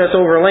process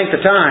over a length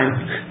of time.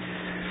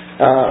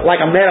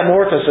 Like a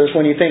metamorphosis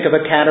when you think of a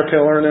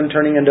caterpillar and then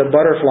turning into a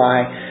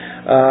butterfly.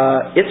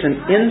 It's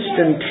an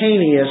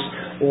instantaneous,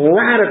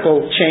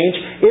 radical change.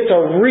 It's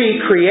a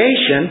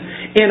recreation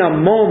in a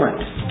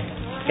moment.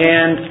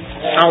 And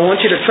I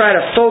want you to try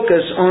to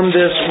focus on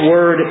this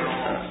word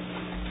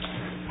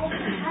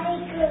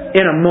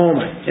in a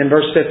moment, in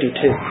verse 52.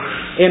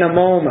 In a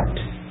moment.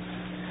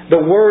 The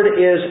word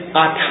is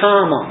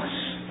atomos.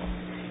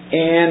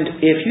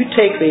 And if you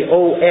take the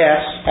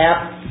OS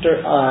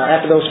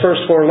after those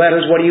first four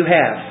letters, what do you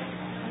have?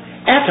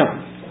 Atom.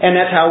 And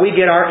that's how we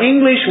get our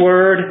English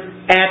word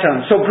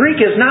atom. So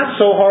Greek is not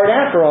so hard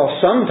after all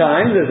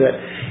sometimes, is it?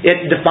 It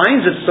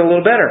defines it a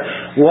little better.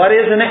 What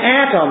is an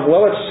atom?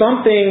 Well, it's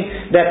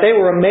something that they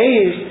were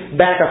amazed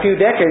back a few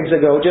decades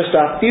ago. Just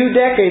a few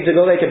decades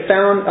ago, they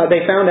found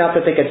out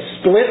that they could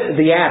split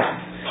the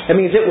atom. That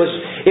means it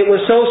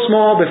was so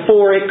small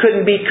before it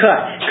couldn't be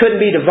cut,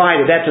 couldn't be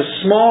divided. That's as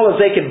small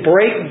as they could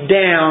break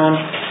down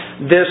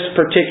this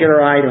particular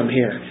item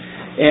here.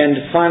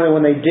 And finally,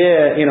 when they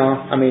did,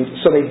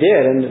 so they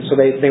did, and so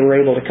they were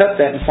able to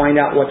cut that and find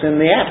out what's in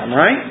the atom,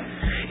 right?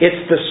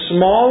 It's the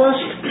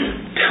smallest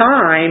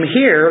time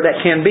here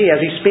that can be, as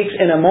he speaks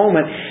in a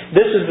moment.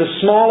 This is the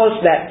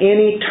smallest that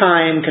any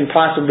time can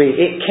possibly be.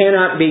 It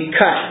cannot be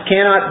cut,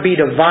 cannot be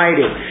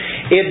divided.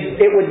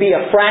 It would be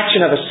a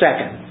fraction of a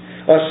second.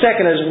 A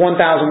second is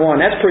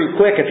 1001. That's pretty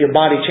quick if your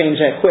body changed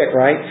that quick,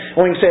 right?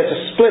 Or you can say it's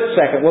a split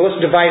second. Well,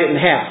 let's divide it in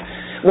half.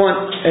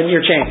 And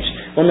you're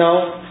changed. Well,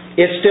 no.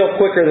 It's still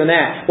quicker than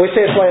that. We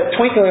say it's like a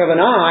twinkling of an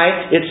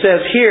eye. It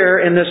says here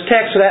in this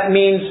text, so that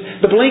means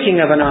the blinking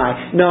of an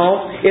eye.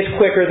 No, it's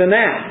quicker than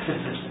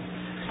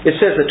that.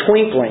 It says the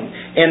twinkling.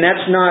 And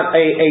that's not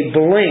a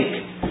blink.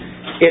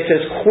 It's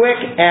as quick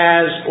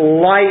as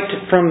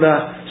light from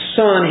the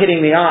sun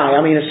hitting the eye.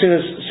 I mean, as soon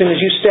as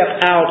you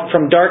step out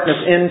from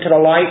darkness into the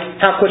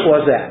light, how quick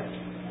was that?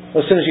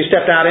 Well, as soon as you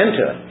stepped out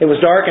into it. It was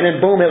dark and then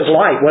boom, it was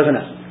light,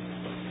 wasn't it?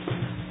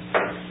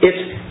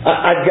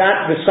 I've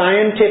got the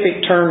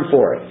scientific term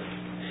for it.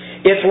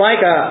 It's like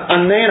a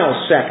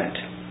nanosecond.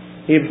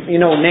 You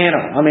know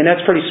nano. I mean,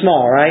 that's pretty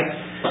small, right?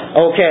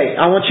 Okay,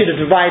 I want you to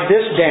divide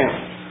this down.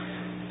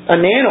 A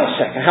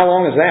nanosecond. How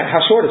long is that?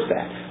 How short is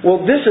that?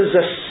 Well, this is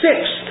a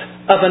sixth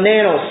of a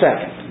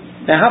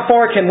nanosecond. Now, how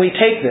far can we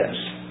take this?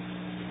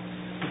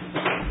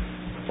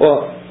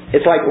 Well,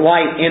 it's like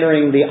light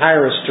entering the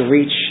iris to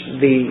reach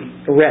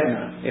the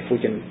retina, if we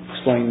can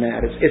explain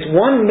that. It's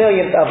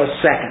 1/1,000,000th of a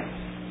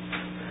second.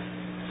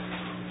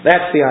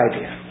 That's the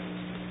idea.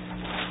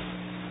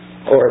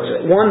 Or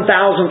it's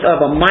 1,000th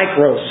of a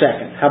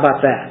microsecond. How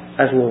about that?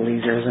 That's a little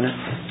easier, isn't it?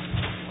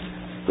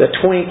 The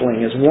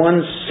twinkling is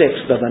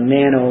 1/6 of a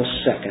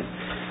nanosecond.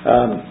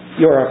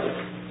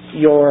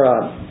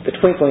 The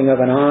twinkling of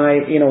an eye,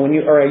 when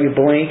you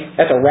blink,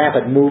 that's a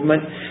rapid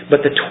movement.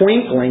 But the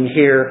twinkling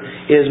here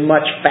is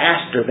much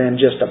faster than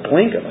just a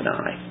blink of an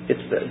eye.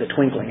 It's the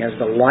twinkling as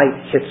the light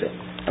hits it.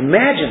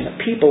 Imagine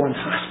the people in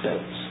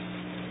hospitals.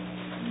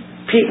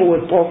 People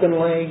with broken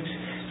legs,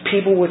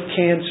 people with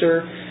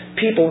cancer,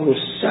 people who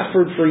have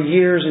suffered for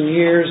years and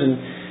years,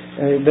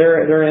 and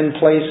they're in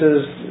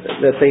places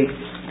that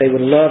they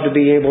would love to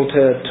be able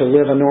to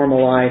live a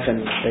normal life,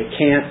 and they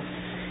can't.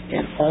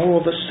 And all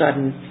of a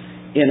sudden,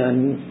 in a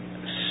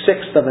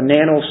sixth of a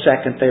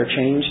nanosecond, they're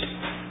changed.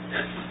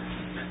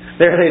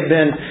 There they've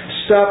been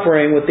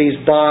suffering with these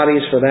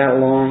bodies for that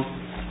long.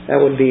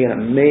 That would be an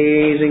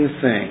amazing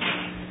thing.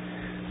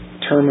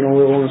 Terminal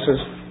illnesses.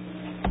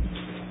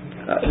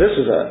 This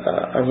is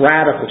a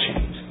radical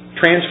change.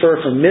 Transfer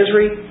from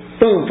misery,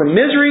 boom, from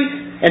misery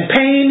and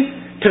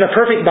pain to the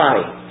perfect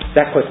body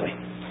that quickly.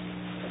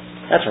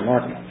 That's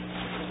remarkable.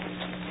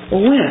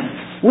 Well, when?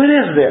 When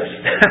is this?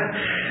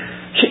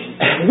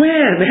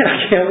 When? Man,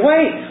 I can't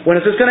wait. When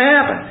is this going to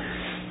happen?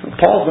 Well,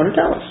 Paul's going to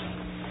tell us.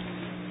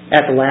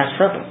 At the last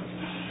trumpet.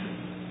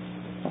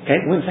 Okay,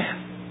 when's that?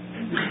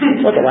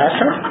 What, the last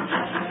trumpet?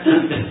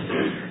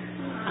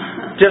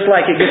 Just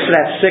like it gets to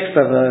that sixth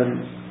of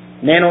a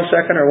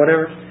nanosecond or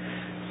whatever,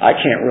 I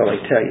can't really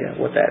tell you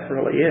what that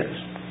really is.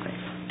 I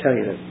tell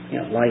you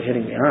that light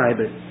hitting the eye,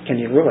 but can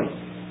you really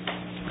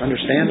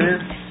understand that?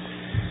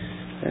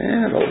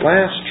 And the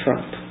last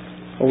trump.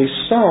 Well, we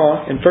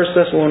saw in 1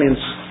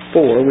 Thessalonians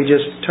 4, we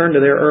just turned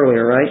to there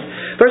earlier, right?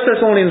 1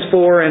 Thessalonians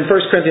 4 and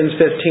 1 Corinthians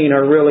 15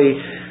 are really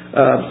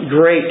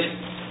great,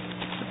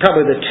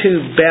 probably the two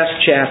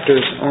best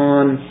chapters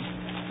on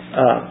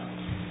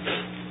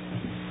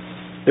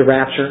the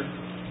rapture,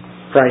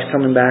 Christ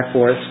coming back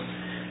for us.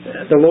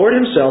 The Lord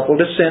Himself will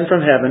descend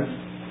from heaven.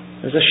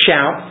 There's a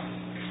shout.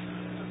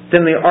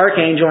 Then the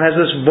archangel has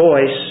this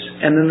voice,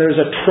 and then there's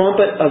a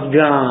trumpet of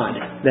God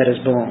that is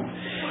blown.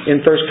 In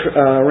 1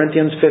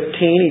 Corinthians 15,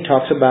 he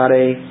talks about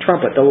a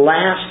trumpet, the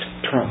last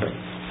trumpet.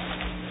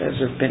 Has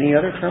there been any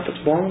other trumpets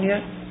blown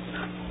yet?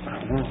 I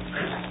don't know.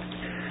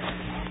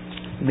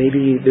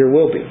 Maybe there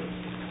will be.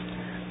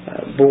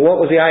 But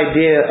what was the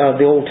idea of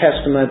the Old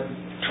Testament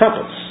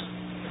trumpets?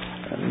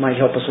 It might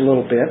help us a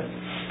little bit.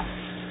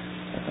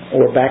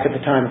 Or back at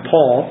the time of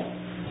Paul.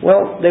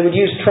 Well, they would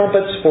use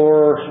trumpets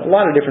for a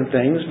lot of different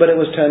things, but it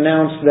was to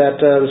announce that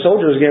the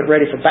soldiers get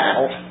ready for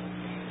battle.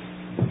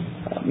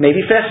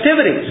 Maybe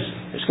festivities.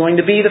 There's going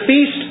to be the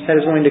feast that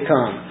is going to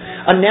come.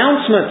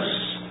 Announcements.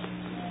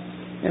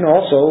 And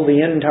also the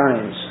end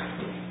times.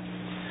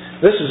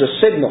 This is a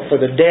signal for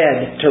the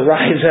dead to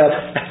rise up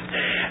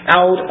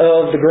out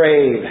of the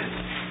grave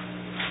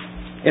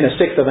in a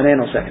sixth of a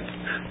nanosecond.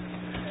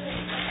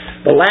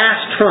 The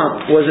last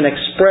trump was an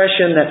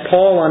expression that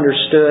Paul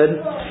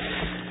understood.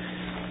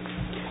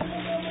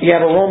 You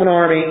have a Roman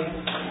army,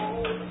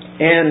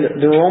 and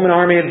the Roman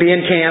army would be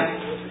in camp,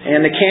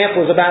 and the camp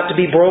was about to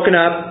be broken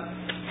up,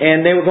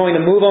 and they were going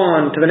to move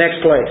on to the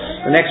next place,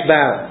 the next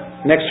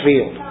battle, next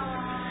field.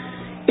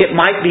 It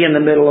might be in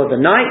the middle of the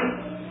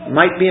night,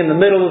 might be in the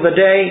middle of the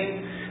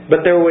day,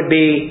 but there would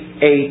be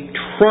a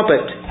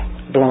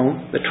trumpet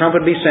blown. The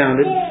trumpet would be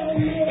sounded,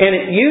 and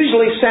it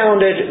usually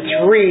sounded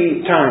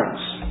 3 times.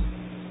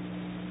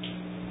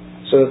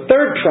 So the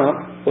third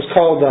trump was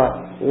called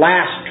the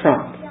last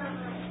trump.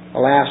 The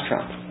last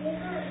trump.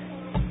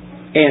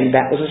 And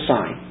that was a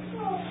sign.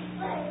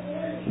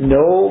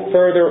 No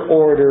further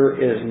order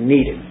is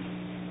needed.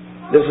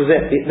 This is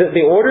it.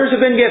 The orders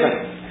have been given.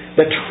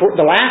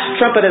 The last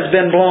trumpet has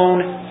been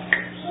blown.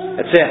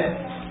 That's it.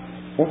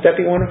 Won't that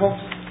be wonderful?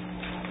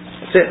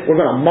 That's it. We're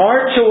going to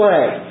march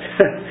away.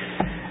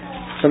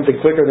 Something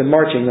quicker than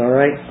marching, all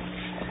right?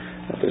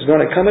 But there's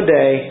going to come a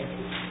day,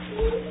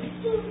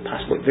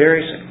 possibly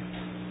very soon.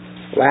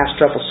 The last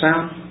trumpet will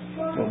sound.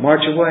 We'll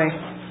march away,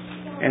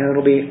 and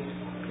it'll be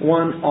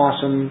one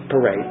awesome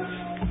parade.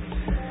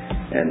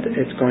 And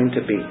it's going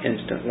to be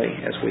instantly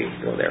as we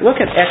go there. Look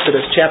at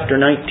Exodus chapter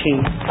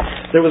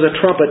 19. There was a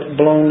trumpet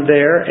blown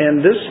there, and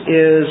this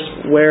is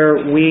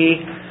where we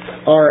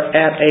are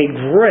at a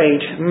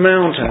great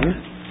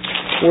mountain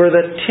where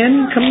the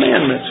 10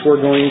 Commandments were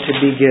going to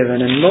be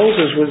given, and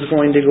Moses was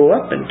going to go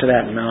up into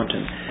that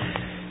mountain.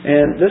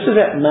 And this is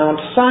at Mount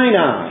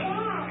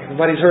Sinai.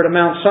 Everybody's heard of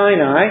Mount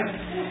Sinai.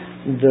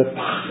 The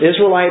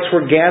Israelites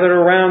were gathered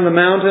around the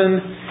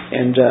mountain,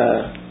 and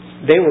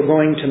they were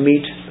going to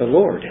meet the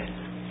Lord.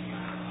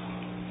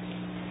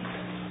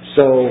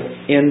 So,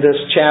 in this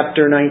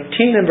chapter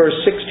 19 and verse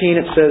 16,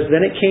 it says,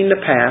 "Then it came to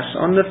pass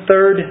on the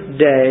 3rd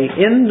day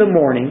in the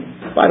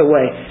morning." By the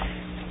way,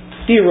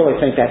 do you really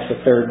think that's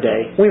the 3rd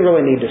day? We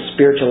really need to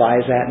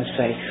spiritualize that and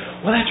say,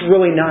 well, that's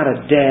really not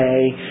a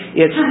day.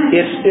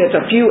 It's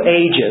a few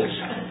ages.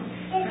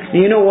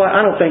 You know what? I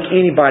don't think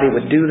anybody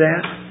would do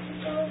that.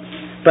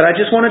 But I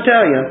just want to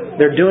tell you,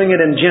 they're doing it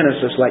in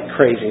Genesis like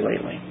crazy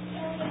lately.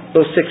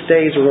 Those 6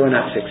 days are really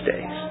not 6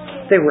 days.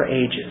 They were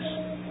ages.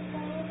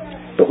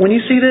 But when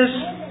you see this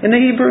in the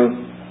Hebrew,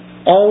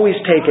 always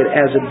take it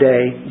as a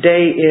day.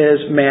 Day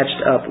is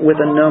matched up with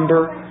a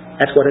number.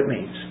 That's what it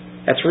means.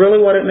 That's really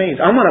what it means.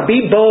 I'm going to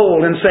be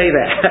bold and say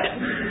that.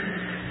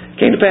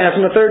 Came to pass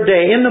on the 3rd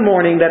day in the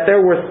morning that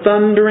there were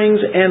thunderings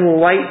and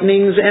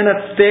lightnings and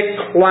a thick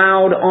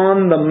cloud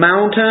on the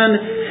mountain,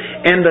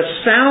 and the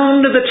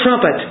sound of the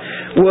trumpet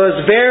was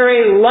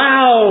very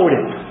loud.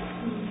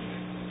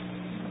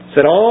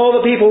 Said all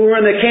the people who were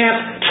in the camp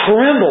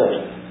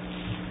trembled.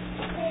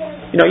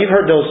 You know, you've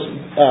heard those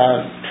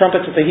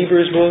trumpets that the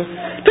Hebrews blew.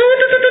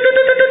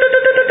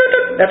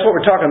 That's what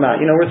we're talking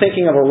about. You know, we're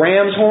thinking of a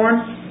ram's horn.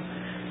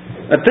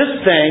 But this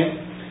thing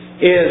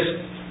is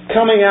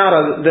coming out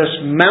of this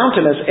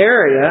mountainous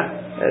area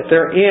that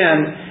they're in,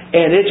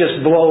 and it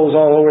just blows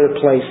all over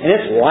the place. And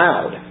it's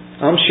loud.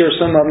 I'm sure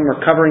some of them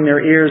are covering their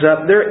ears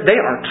up. They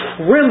are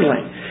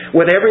trembling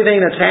with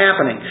everything that's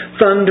happening.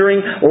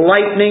 Thundering,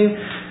 lightning,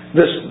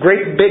 this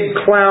great big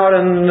cloud,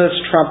 and this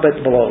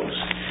trumpet blows.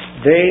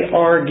 They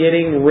are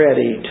getting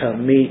ready to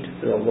meet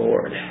the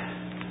Lord.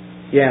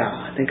 Yeah,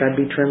 I think I'd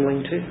be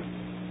trembling too.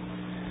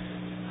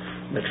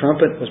 The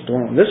trumpet was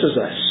blown. This is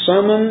a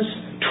summons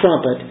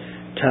trumpet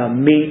to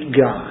meet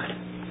God.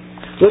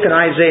 Look at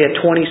Isaiah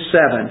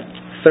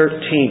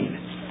 27:13.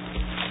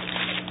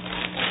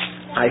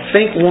 I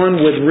think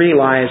one would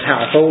realize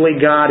how holy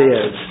God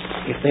is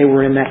if they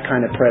were in that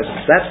kind of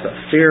presence. That's the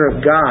fear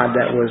of God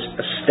that was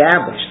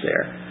established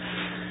there.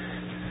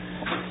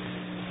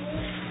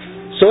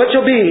 So it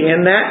shall be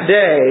in that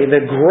day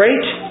the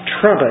great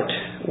trumpet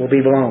will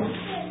be blown.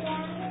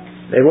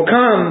 They will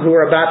come who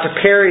are about to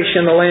perish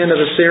in the land of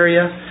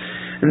Assyria,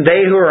 and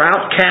they who are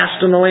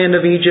outcast in the land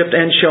of Egypt,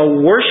 and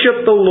shall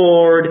worship the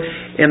Lord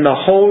in the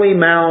holy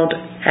mount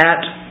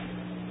at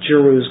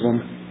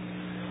Jerusalem.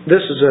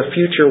 This is a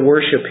future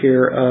worship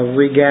here of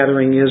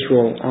regathering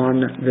Israel on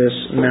this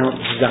Mount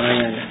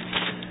Zion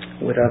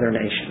with other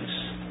nations.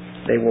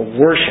 They will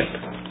worship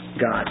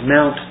God.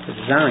 Mount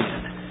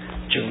Zion,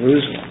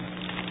 Jerusalem.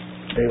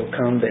 They will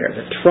come there.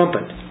 The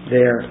trumpet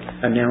there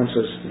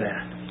announces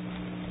that.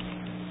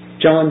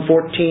 John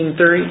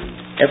 14:3.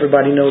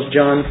 Everybody knows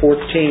John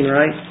 14,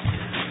 right?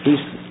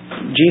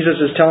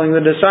 Jesus is telling the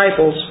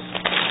disciples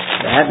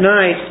that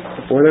night,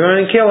 before they're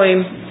going to kill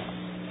Him,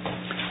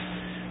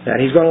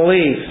 that He's going to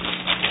leave.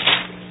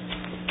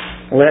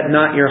 Let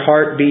not your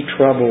heart be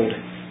troubled.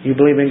 You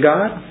believe in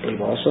God?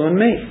 Believe also in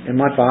me. In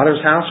my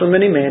Father's house are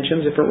many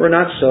mansions. If it were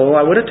not so,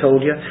 I would have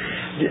told you.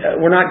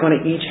 We're not going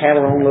to each have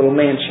our own little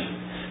mansion.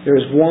 There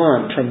is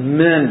one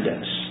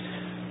tremendous,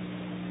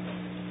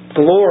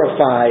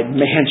 glorified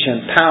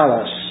mansion,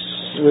 palace,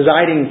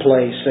 residing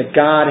place that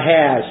God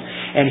has.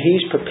 And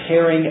He's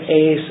preparing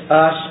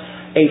us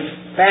a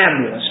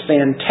fabulous,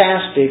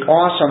 fantastic,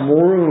 awesome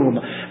room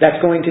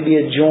that's going to be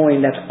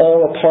adjoined. That's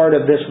all a part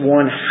of this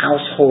one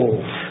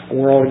household.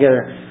 We're all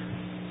together.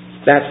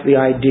 That's the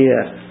idea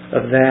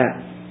of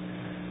that.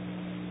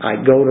 I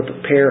go to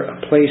prepare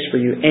a place for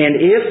you. And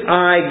if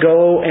I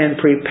go and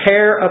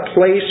prepare a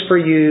place for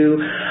you,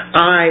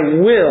 I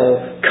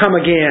will come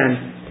again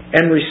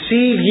and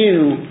receive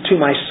you to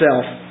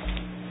myself,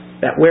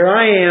 that where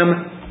I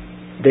am,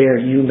 there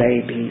you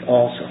may be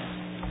also.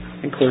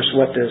 And of course,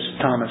 what does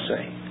Thomas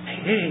say?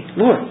 Hey,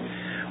 Lord,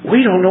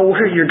 we don't know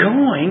where you're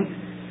going.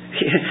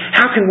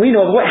 How can we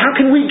know? How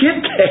can we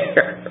get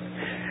there?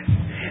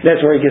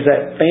 That's where he gives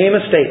that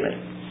famous statement.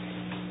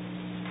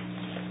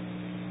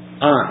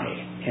 I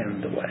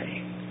am the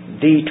way,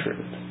 the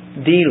truth,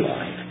 the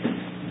life.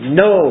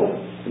 No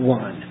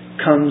one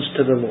comes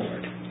to the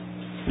Lord.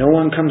 No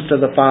one comes to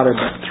the Father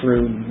but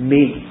through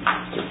me,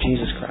 through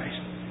Jesus Christ.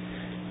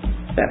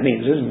 That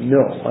means there's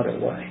no other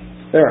way.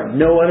 There are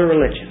no other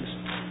religions.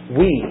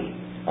 We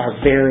are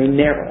very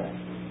narrow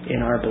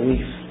in our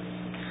belief.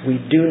 We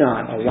do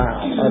not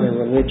allow other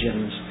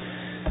religions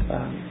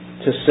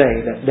to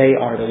say that they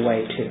are the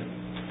way too.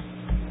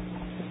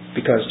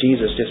 Because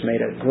Jesus just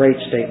made a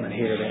great statement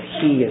here that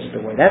He is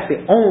the way. That's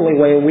the only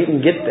way we can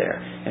get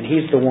there. And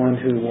He's the one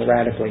who will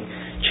radically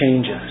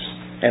change us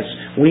as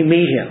we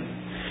meet Him.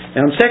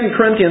 Now in 2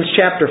 Corinthians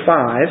chapter 5,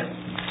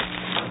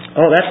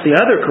 that's the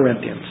other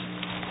Corinthians.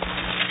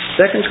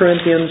 2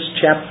 Corinthians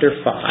chapter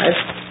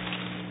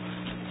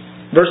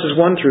 5, verses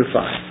 1 through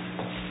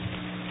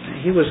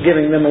 5. He was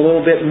giving them a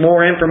little bit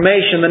more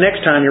information the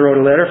next time he wrote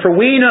a letter. For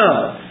we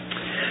know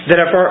that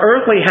if our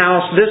earthly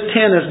house, this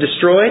tent, is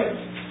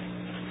destroyed,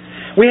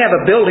 we have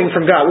a building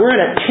from God. We're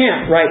in a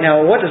tent right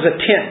now. What does a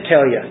tent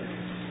tell you?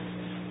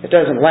 It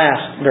doesn't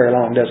last very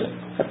long, does it?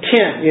 A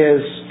tent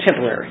is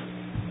temporary.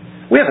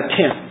 We have a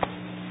tent.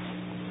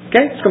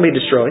 Okay? It's going to be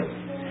destroyed.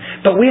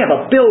 But we have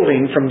a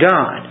building from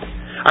God.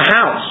 A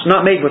house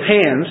not made with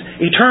hands,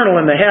 eternal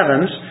in the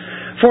heavens.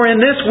 For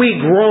in this we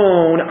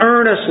groan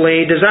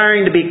earnestly,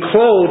 desiring to be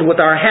clothed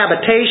with our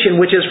habitation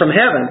which is from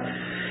heaven.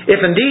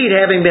 If indeed,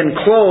 having been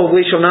clothed,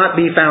 we shall not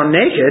be found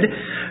naked.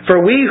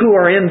 For we who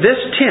are in this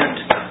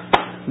tent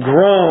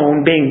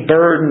groan, being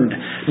burdened.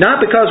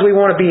 Not because we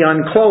want to be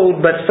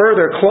unclothed, but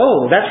further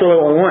clothed. That's really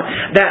what we want.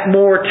 That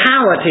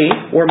mortality,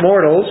 we're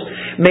mortals,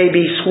 may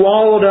be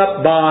swallowed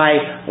up by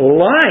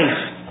life.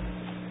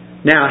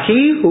 Now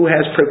He who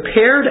has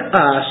prepared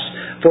us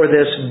for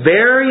this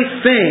very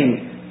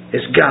thing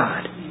is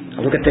God.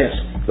 Now look at this.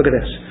 Look at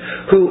this.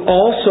 Who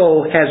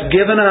also has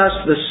given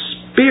us the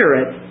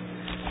Spirit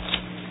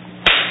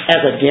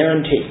as a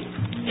guarantee.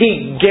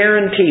 He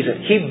guarantees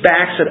it. He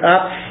backs it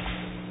up.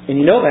 And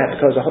you know that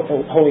because the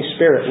Holy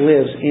Spirit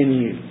lives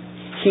in you.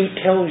 He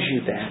tells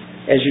you that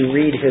as you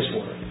read His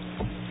Word.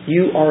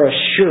 You are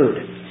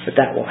assured that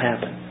that will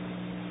happen.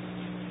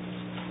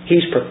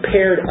 He's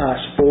prepared us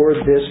for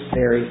this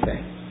very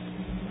thing.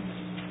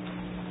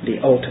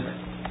 The ultimate.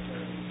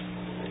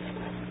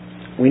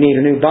 We need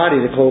a new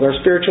body to clothe our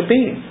spiritual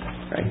being.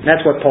 Right?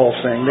 That's what Paul's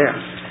saying there.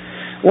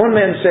 One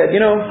man said,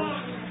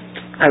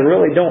 I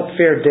really don't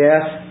fear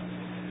death.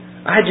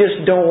 I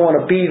just don't want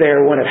to be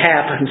there when it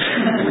happens.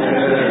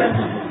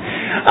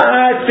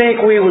 I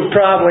think we would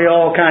probably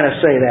all kind of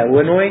say that,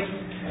 wouldn't we?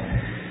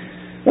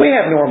 We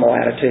have normal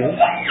attitudes.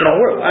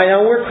 I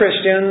know we're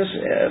Christians,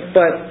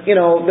 but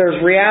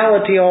there's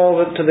reality all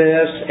to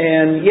this.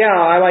 And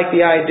I like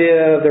the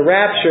idea of the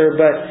rapture,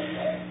 but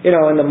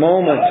in the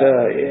moment,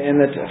 in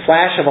the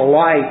flash of a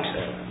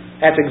light,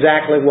 that's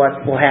exactly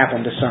what will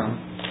happen to some.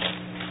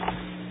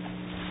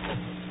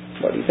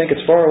 What, do you think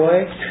it's far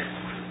away?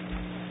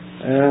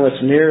 Well, it's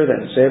nearer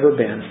than it's ever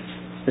been.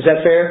 Is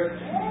that fair?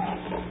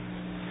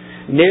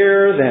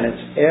 Nearer than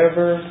it's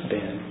ever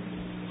been.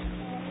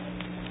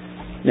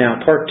 Now,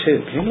 part 2.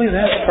 Can you believe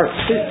that? Part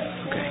 2.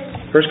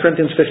 Okay. 1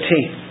 Corinthians 15.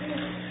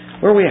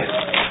 Where are we at?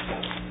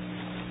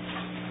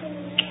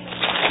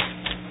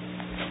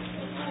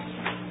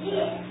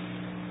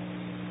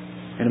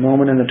 In a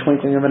moment, in the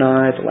twinkling of an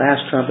eye, at the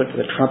last trumpet, for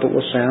the trumpet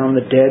will sound,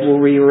 the dead will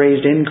be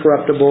raised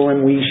incorruptible,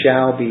 and we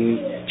shall be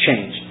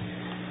changed.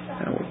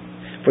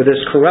 For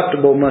this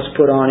corruptible must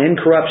put on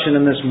incorruption,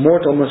 and this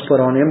mortal must put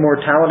on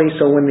immortality.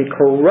 So when the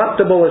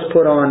corruptible is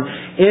put on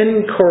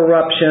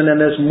incorruption, and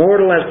this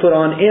mortal has put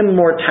on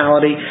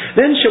immortality,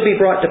 then shall be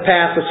brought to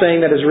pass the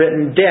saying that is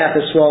written,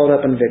 death is swallowed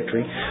up in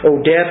victory.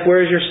 O death,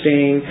 where is your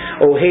sting?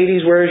 O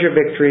Hades, where is your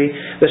victory?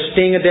 The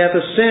sting of death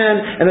is sin,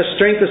 and the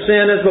strength of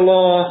sin is the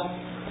law.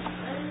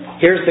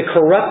 Here's the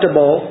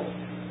corruptible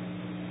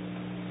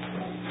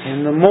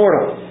and the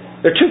mortal.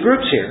 There are two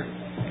groups here.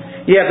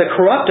 You have the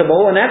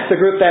corruptible, and that's the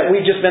group that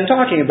we've just been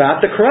talking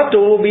about. The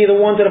corruptible will be the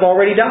ones that have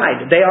already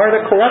died. They are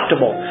the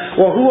corruptible.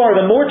 Well, who are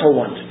the mortal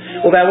ones?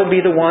 Well, that would be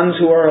the ones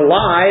who are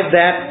alive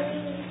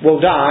that will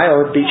die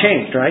or be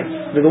changed, right?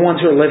 They're the ones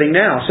who are living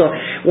now. So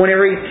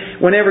whenever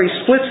he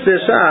splits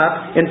this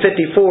up in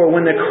 54,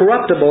 when the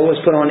corruptible is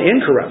put on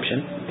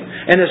incorruption,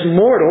 and this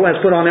mortal has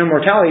put on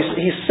immortality,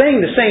 he's saying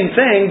the same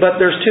thing,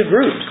 but there's two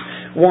groups.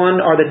 One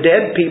are the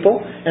dead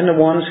people, and the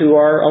ones who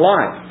are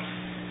alive.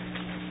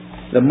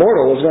 The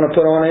mortal is going to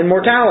put on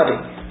immortality.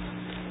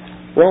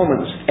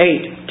 Romans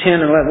 8, 10,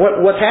 and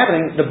 11. What's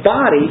happening? The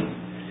body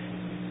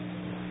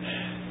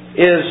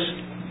is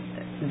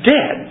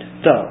dead.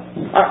 though.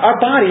 Our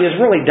body is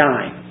really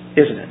dying,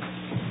 isn't it?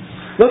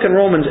 Look in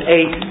Romans 8,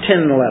 10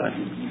 and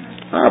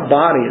 11. Our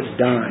body is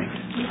dying.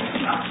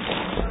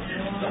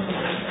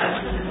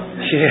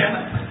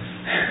 Yeah.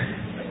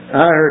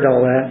 I heard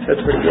all that.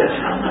 That's pretty good.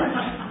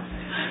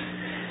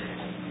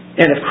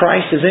 And if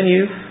Christ is in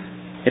you,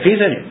 if He's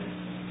in you,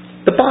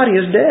 the body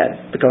is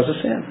dead because of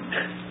sin.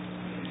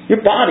 Your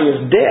body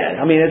is dead.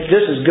 I mean, it's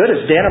just as good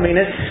as dead. I mean,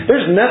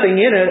 there's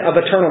nothing in it of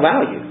eternal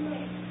value.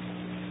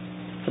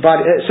 The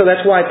body. So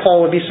that's why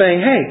Paul would be saying,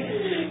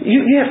 hey,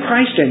 you have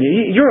Christ in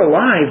you. You're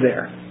alive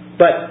there.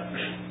 But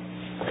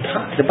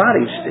the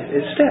body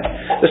is dead.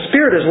 The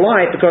Spirit is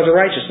life because of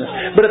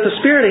righteousness. But if the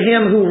Spirit of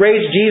Him who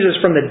raised Jesus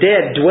from the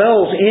dead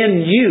dwells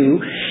in you,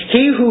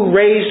 He who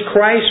raised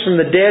Christ from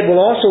the dead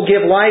will also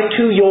give life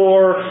to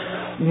your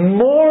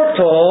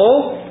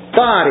mortal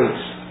bodies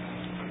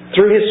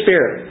through His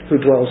Spirit who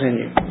dwells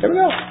in you. There we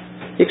go.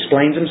 He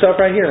explains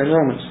Himself right here in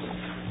Romans.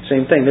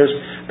 Same thing. There's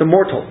the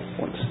mortal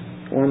ones.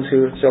 The ones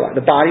who are still alive.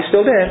 The body's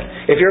still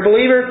dead. If you're a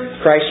believer,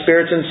 Christ's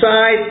Spirit's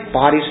inside.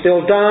 Body's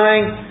still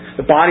dying.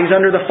 The body's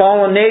under the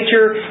fallen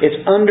nature. It's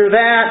under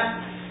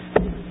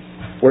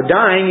that. We're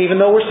dying even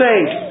though we're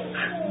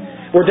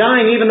saved. We're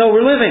dying even though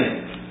we're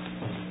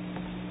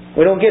living.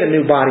 We don't get a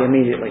new body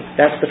immediately.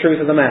 That's the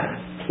truth of the matter.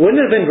 Wouldn't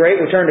it have been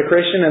great? We turned to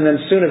Christian and then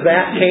as soon as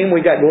that came,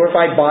 we got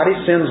glorified bodies,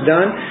 sin's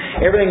done,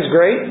 everything's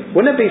great.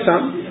 Wouldn't it be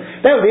something?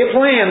 That would be a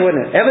plan,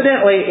 wouldn't it?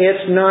 Evidently,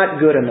 it's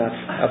not good enough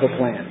of a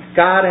plan.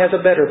 God has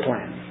a better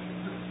plan.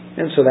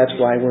 And so that's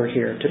why we're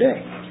here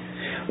today.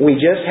 We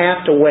just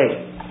have to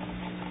wait.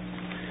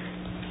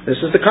 This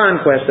is the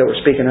conquest that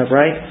we're speaking of,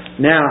 right?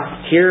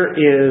 Now, here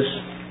is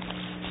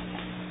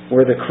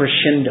where the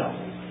crescendo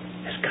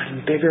is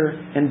getting bigger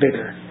and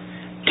bigger.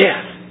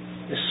 Death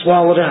is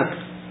swallowed up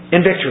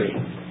in victory.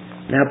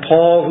 Now,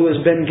 Paul, who has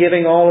been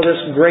giving all of this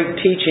great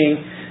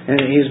teaching, and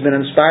he's been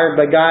inspired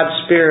by God's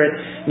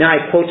Spirit, now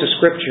he quotes a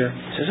scripture.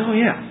 He says, oh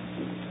yeah,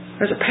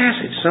 there's a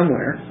passage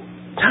somewhere.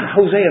 It's out of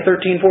Hosea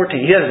 13:14.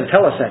 He doesn't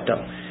tell us that,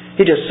 though.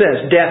 He just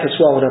says, death is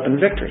swallowed up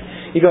in victory.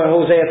 You go to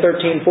Hosea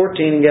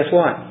 13:14, and guess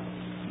what?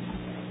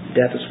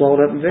 Death is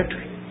swallowed up in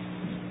victory.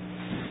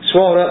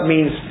 Swallowed up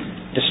means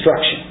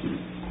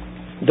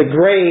destruction. The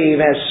grave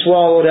has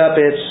swallowed up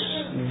its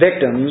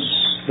victims.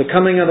 The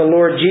coming of the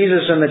Lord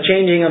Jesus and the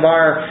changing of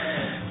our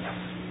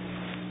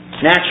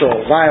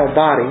natural, vile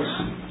bodies,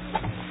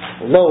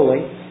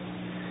 lowly,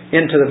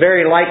 into the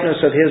very likeness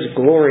of His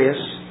glorious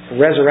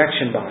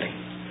resurrection body.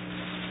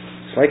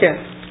 It's like that.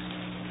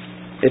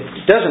 It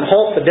doesn't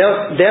halt the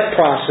death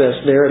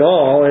process there at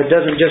all. It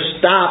doesn't just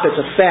stop its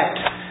effect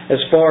as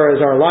far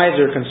as our lives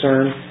are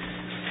concerned.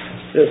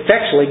 It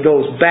effectually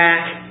goes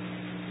back,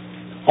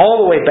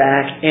 all the way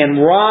back, and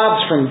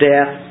robs from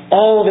death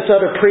all of its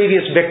other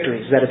previous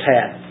victories that it's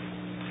had.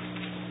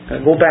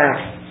 Go back.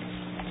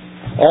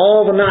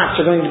 All the knots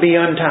are going to be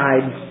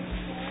untied.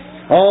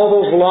 All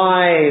those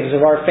lives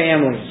of our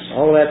families,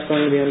 all of that's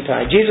going to be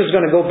untied. Jesus is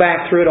going to go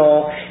back through it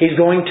all. He's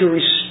going to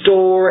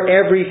restore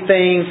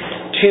everything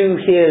to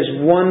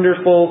His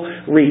wonderful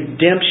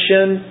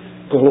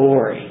redemption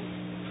glory.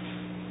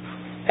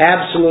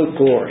 Absolute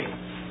glory.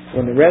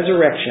 When the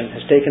resurrection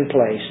has taken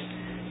place,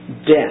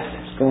 death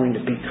is going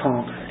to be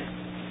conquered.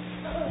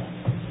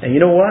 And you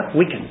know what?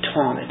 We can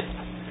taunt it.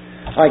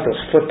 I like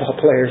those football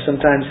players.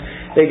 Sometimes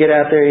they get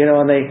out there,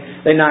 and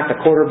they knock the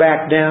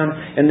quarterback down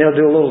and they'll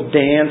do a little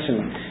dance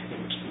and,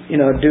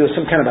 do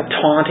some kind of a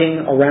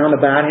taunting around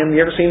about him.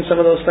 You ever seen some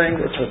of those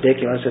things? It's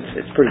ridiculous.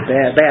 It's pretty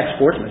bad.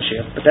 Bad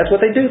sportsmanship. But that's what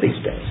they do these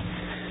days.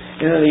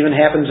 It even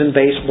happens in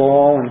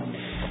baseball, and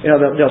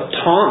they'll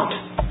taunt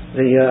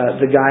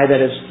the guy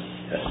that is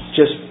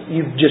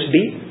you've just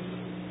beaten.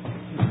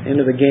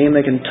 Into the game,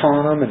 they can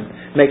taunt them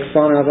and make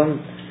fun of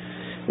them.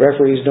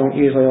 Referees don't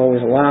usually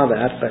always allow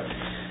that, but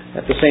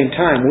at the same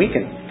time, we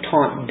can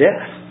taunt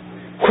death.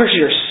 Where's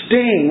your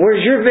sting?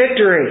 Where's your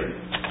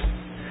victory?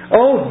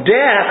 Oh,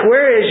 death,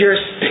 where is your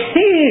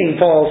sting?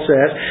 Paul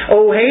says.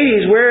 Oh,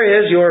 Hades, where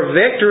is your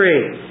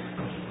victory?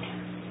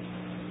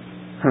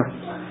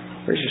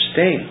 Where's your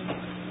sting?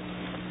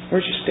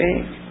 Where's your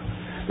sting?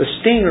 The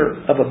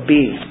stinger of a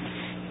bee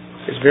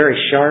is very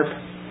sharp.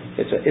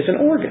 It's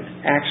an organ,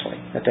 actually,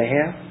 that they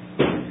have.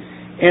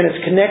 And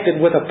it's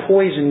connected with a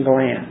poison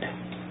gland.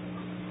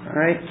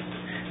 Alright?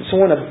 So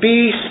when a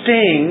bee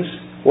stings,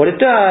 what it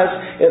does,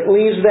 it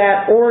leaves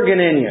that organ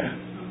in you.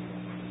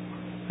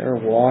 There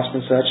are wasps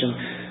and such. And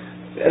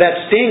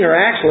that stinger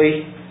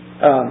actually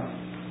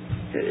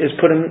is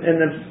put in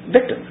the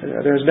victim.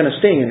 There's been a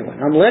sting anyway.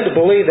 I'm led to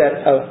believe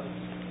that,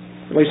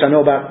 at least I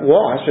know about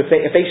wasps, if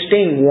they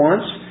sting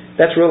once,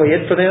 that's really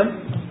it for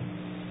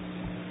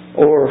them.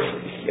 Or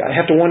I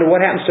have to wonder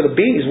what happens to the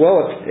bees.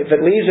 Well, if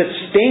it leaves its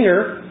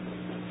stinger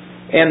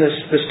and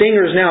the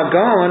stinger is now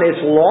gone,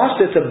 it's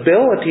lost its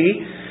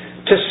ability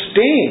to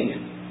sting.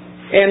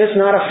 And it's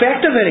not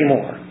effective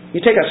anymore. You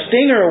take a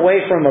stinger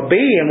away from a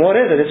bee and what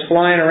is it? It's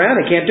flying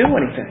around. It can't do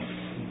anything.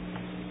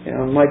 It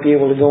might be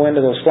able to go into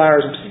those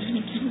flowers and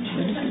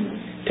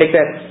take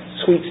that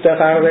sweet stuff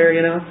out of there,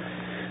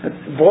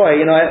 Boy,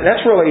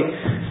 that's really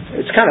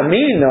It's kind of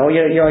mean, though.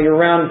 You're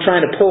around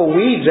trying to pull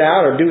weeds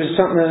out or do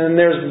something, and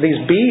there's these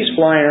bees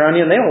flying around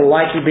you, and they don't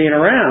like you being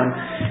around.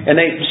 And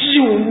they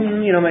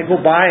go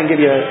by and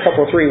give you a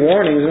couple or three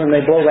warnings, and then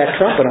they blow that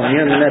trumpet on you,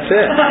 and then that's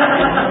it.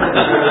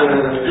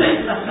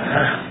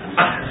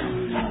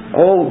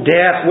 Oh,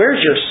 death,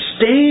 where's your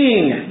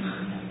sting?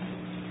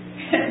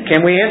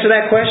 Can we answer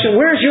that question?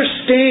 Where's your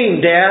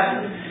sting,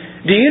 death?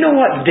 Do you know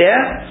what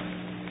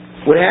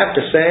death would have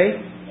to say?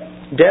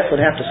 Death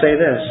would have to say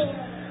this: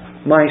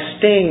 my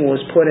sting was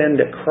put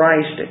into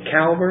Christ at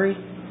Calvary,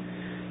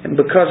 and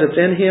because it's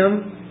in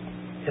Him,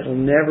 it'll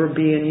never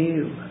be in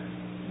you.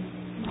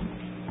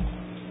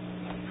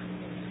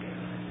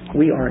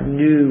 We are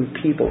new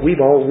people.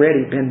 We've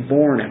already been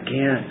born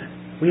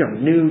again. We are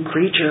new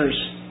creatures.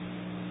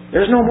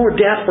 There's no more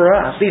death for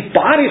us. These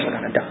bodies are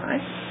going to die,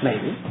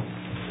 maybe.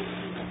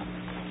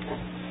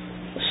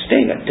 The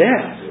sting of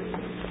death.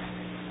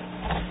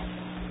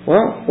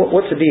 Well,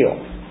 what's the deal?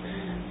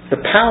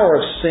 The power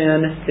of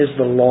sin is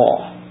the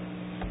law.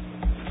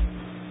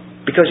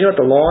 Because you know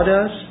what the law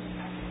does?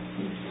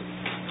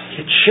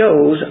 It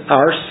shows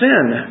our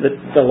sin.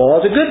 The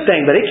law is a good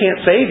thing, but it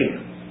can't save you.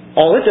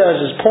 All it does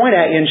is point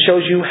at you and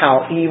shows you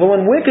how evil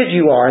and wicked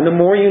you are. And the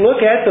more you look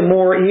at it, the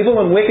more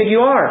evil and wicked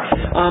you are.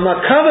 I'm a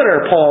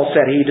coveter, Paul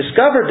said. He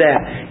discovered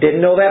that.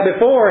 Didn't know that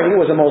before. He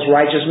was the most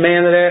righteous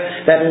man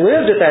that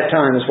lived at that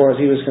time as far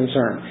as he was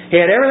concerned. He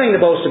had everything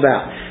to boast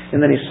about.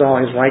 And then he saw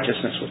his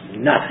righteousness was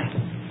nothing.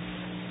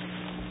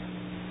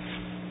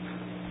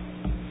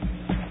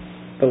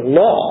 The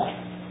law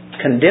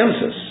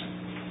condemns us.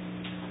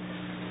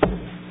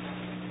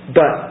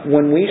 But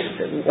when we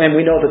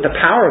know that the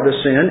power of the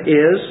sin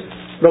is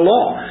the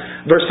law.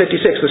 Verse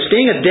 56, the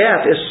sting of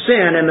death is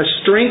sin, and the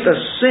strength of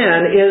sin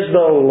is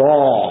the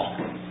law.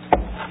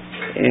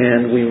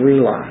 And we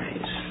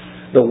realize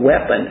the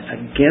weapon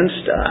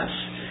against us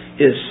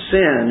is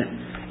sin,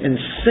 and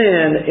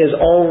sin is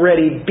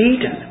already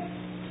beaten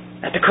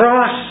at the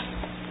cross.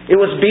 It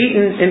was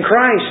beaten in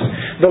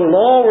Christ. The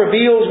law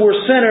reveals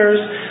we're sinners.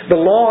 The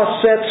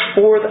law sets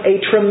forth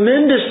a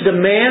tremendous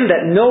demand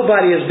that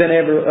nobody has been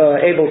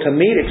able to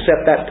meet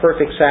except that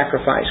perfect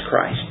sacrifice,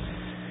 Christ.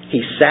 He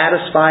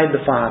satisfied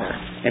the Father,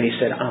 and He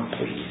said, I'm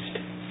pleased.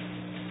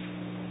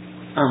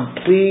 I'm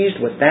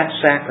pleased with that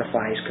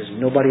sacrifice because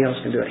nobody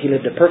else can do it. He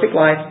lived a perfect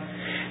life,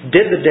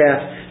 did the death,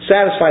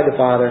 satisfied the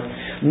Father.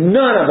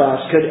 None of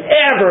us could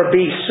ever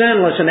be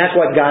sinless, and that's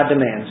what God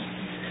demands.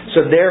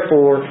 So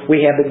therefore,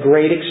 we have the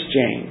great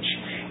exchange.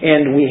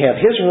 And we have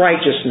His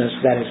righteousness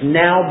that has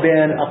now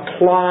been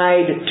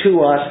applied to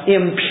us,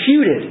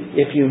 imputed,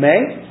 if you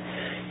may.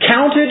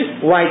 Counted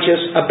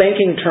righteous, a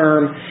banking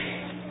term.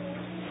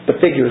 The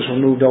figures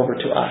were moved over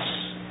to us.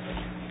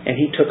 And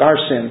He took our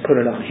sin, put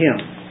it on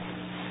Him.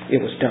 It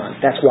was done.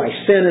 That's why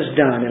sin is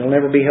done. It'll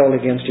never be held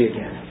against you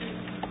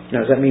again.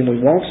 Now, does that mean we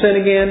won't sin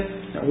again?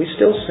 No, we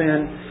still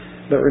sin.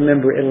 But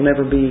remember, it'll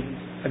never be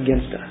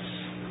against us.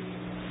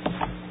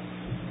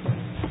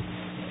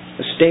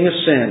 The sting of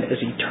sin is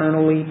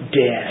eternally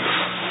dead.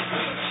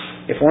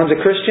 If one's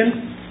a Christian,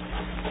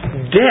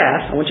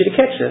 death, I want you to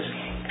catch this,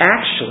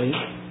 actually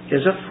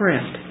is a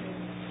friend.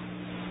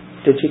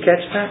 Did you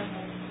catch that?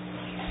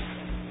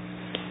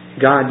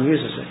 God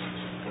uses it.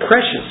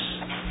 Precious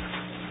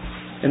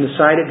in the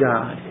sight of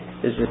God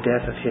is the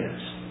death of His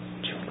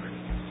children.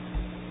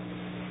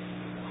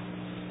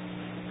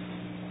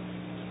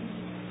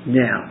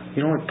 Now,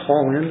 you know what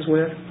Paul ends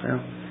with?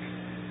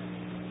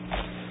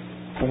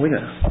 Well, we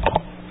got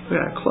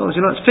to close.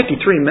 You know, it's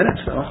 53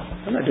 minutes, though.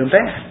 I'm not doing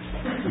bad.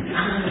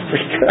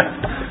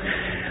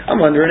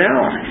 I'm under an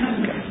hour.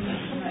 Okay.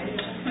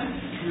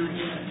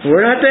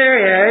 We're not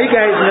there yet. You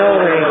guys know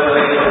me.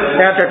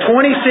 After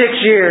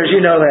 26 years,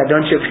 you know that,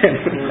 don't you, Penny?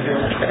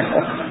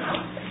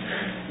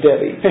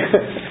 Debbie.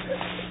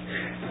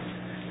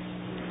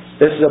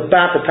 This is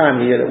about the time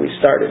of the year that we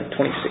started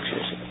 26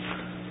 years ago.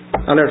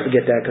 I'll never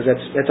forget that because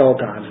that's all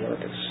God's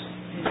work. It's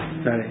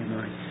not any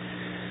mine.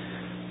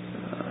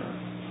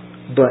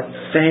 But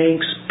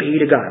thanks be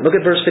to God. Look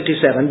at verse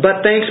 57. But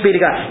thanks be to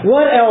God.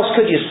 What else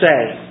could you say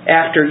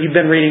after you've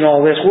been reading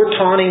all this? We're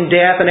taunting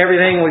death and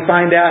everything. We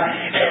find out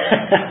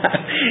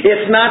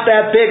it's not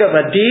that big of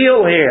a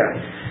deal here.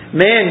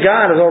 Man,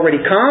 God has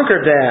already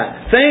conquered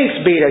that.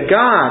 Thanks be to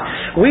God.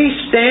 We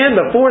stand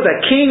before the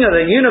King of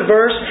the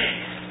universe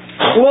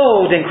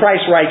clothed in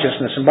Christ's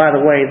righteousness. And by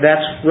the way,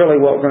 that's really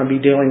what we're going to be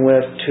dealing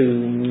with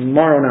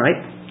tomorrow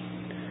night.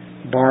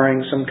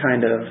 Barring some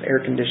kind of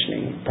air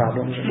conditioning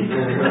problems.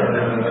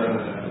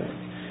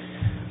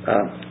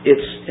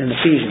 It's in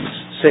Ephesians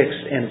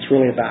 6, and it's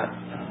really about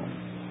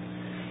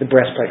the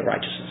breastplate of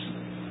righteousness.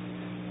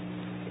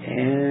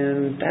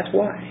 And that's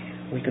why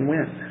we can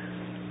win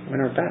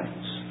our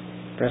battles.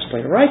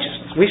 Breastplate of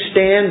righteousness. We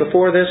stand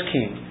before this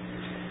King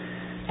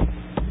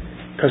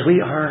because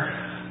we are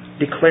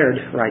declared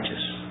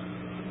righteous.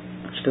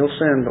 Still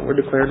sin, but we're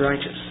declared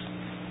righteous.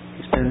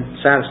 He's been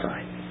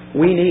satisfied.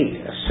 We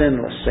need a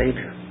sinless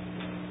Savior.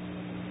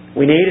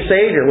 We need a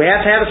Savior. We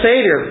have to have a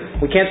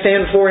Savior. We can't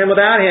stand before Him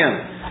without Him.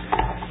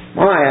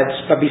 Well,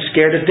 I'd be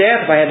scared to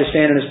death if I had to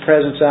stand in His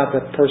presence without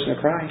the person of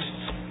Christ.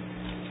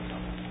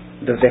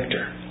 The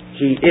victor.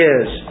 He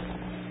is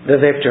the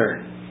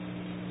victor.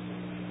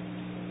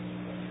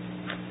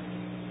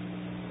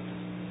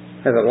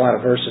 I have a lot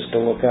of verses to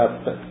look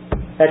up, but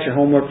that's your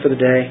homework for the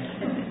day.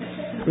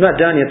 I'm not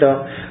done yet,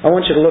 though. I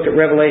want you to look at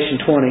Revelation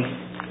 20,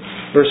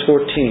 verse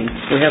 14.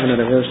 We have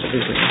another verse that we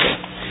can say.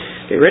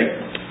 Okay, ready?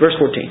 Verse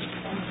 14.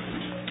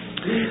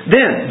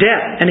 Then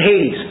death and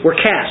Hades were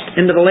cast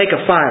into the lake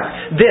of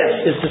fire. This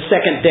is the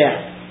second death.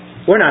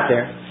 We're not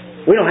there.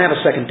 We don't have a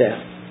second death.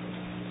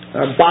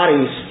 Our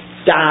bodies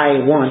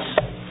die once.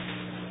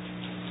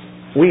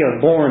 We are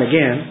born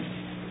again.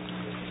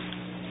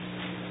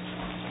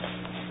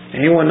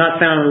 Anyone not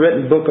found in the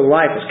written book of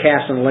life was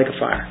cast in the lake of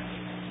fire.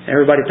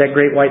 Everybody at that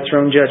great white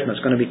throne judgment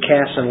is going to be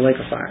cast in the lake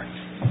of fire.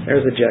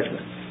 There's the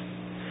judgment.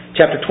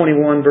 Chapter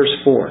 21, verse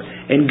 4.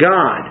 And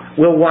God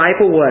will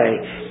wipe away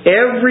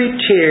every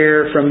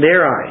tear from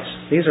their eyes.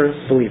 These are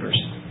believers.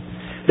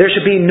 There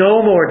should be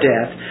no more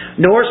death,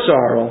 nor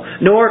sorrow,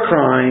 nor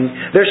crying.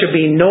 There should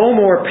be no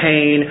more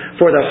pain,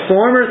 for the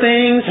former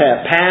things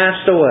have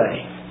passed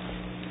away.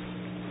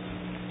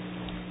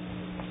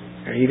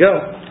 There you go.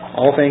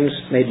 All things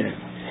made new.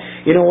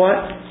 You know what?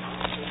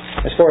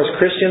 As far as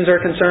Christians are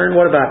concerned,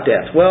 what about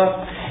death?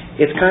 Well,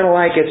 it's kind of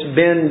like it's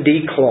been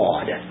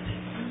declawed.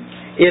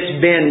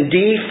 It's been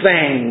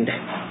defanged.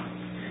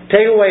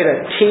 Take away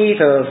the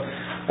teeth of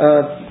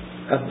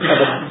a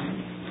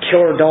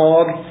killer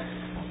dog.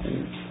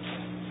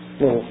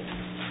 Little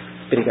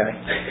bitty guy.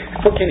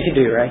 What can he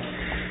do, right?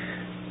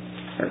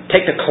 Or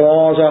take the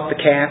claws off the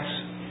cats.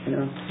 You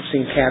know, I've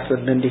seen cats that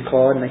have been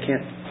declawed and they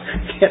can't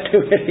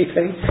do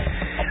anything.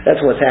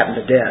 That's what's happened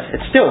to death.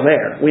 It's still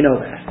there. We know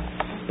that.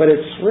 But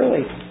it's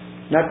really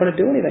not going to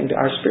do anything.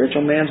 Our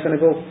spiritual man's going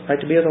to go right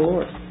to be with the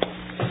Lord.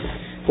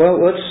 Well,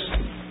 let's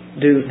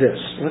do this.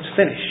 Let's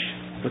finish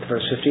with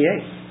verse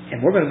 58.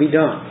 And we're going to be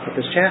done with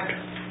this chapter.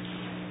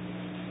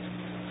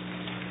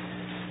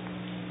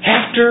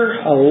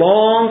 After a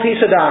long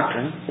piece of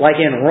doctrine, like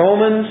in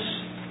Romans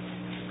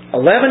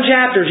 11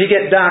 chapters you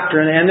get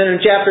doctrine, and then in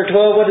chapter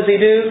 12 what does he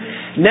do?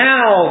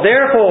 Now,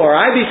 therefore,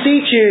 I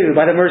beseech you,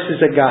 by the mercies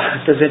of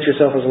God, present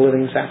yourself as a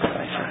living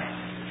sacrifice.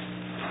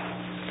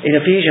 In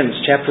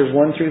Ephesians chapters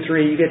 1 through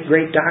 3, you get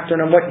great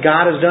doctrine on what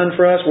God has done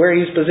for us, where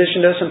He's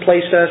positioned us and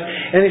placed us.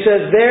 And he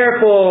says,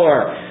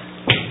 therefore,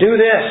 do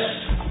this.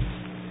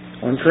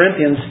 In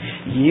Corinthians,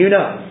 you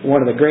know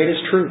one of the greatest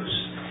truths.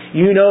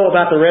 You know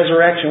about the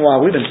resurrection.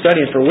 Well, we've been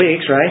studying for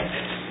weeks, right?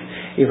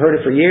 You've heard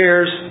it for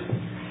years.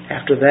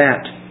 After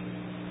that,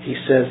 he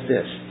says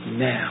this,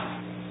 now.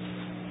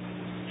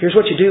 Here's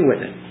what you do with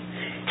it.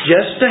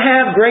 Just to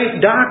have great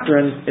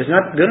doctrine is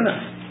not good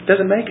enough. It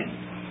doesn't make it.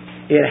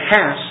 It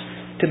has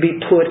to be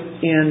put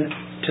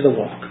into the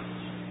walk.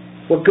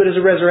 What good is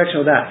a resurrection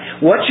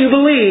without? What you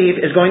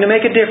believe is going to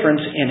make a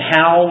difference in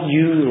how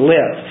you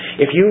live.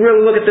 If you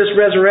really look at this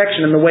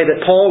resurrection in the way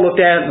that Paul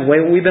looked at it and the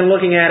way we've been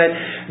looking at it,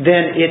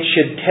 then it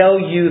should tell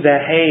you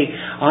that, hey,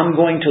 I'm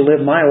going to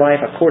live my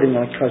life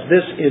accordingly because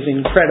this is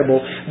incredible.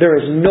 There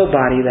is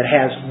nobody that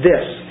has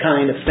this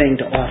kind of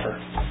thing to offer.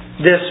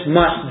 This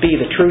must be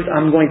the truth.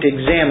 I'm going to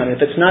examine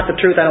it. If it's not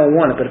the truth, I don't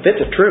want it. But if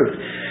it's the truth,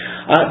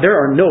 there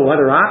are no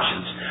other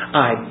options.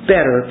 I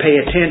better pay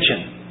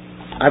attention.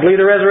 I believe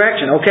the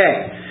resurrection. Okay.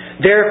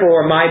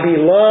 Therefore, my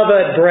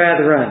beloved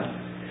brethren,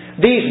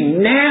 these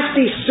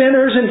nasty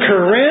sinners in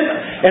Corinth,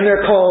 and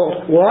they're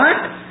called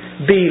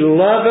what?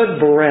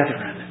 Beloved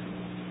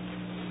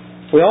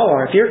brethren. We all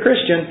are. If you're a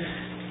Christian,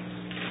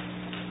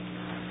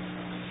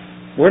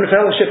 we're in the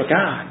fellowship of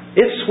God.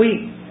 It's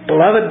sweet.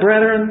 Beloved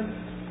brethren,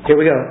 here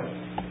we go.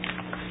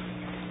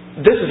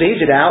 This is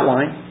easy to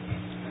outline.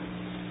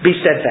 Be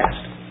steadfast.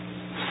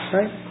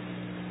 Right?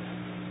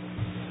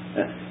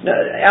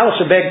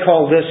 Alistair Begg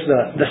called this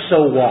the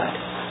so what.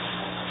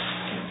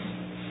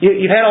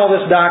 You've had all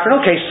this doctrine.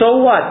 Okay,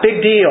 so what?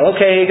 Big deal.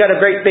 Okay, you got a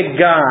great big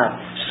God.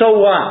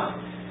 So what?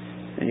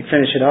 And you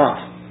finish it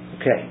off.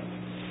 Okay.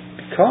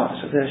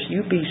 Because of this,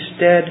 you be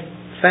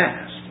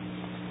steadfast.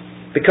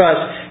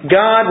 Because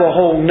God will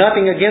hold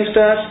nothing against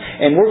us,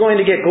 and we're going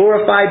to get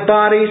glorified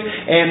bodies,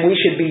 and we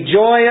should be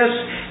joyous,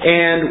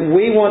 and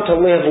we want to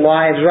live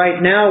lives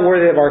right now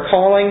worthy of our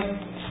calling.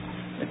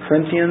 The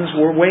Corinthians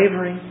were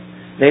wavering.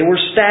 They were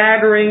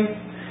staggering.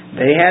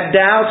 They had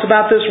doubts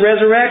about this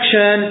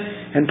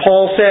resurrection. And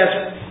Paul says,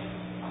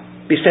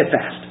 be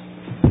steadfast.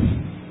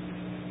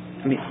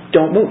 I mean,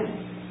 don't move.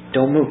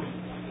 Don't move.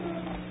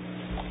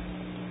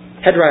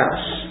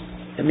 Hedraos.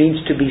 It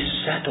means to be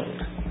settled.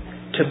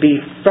 To be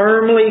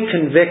firmly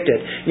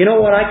convicted. You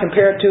know what? I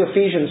compare it to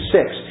Ephesians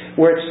 6,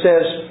 where it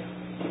says,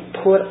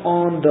 put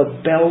on the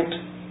belt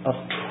of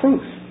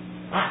truth.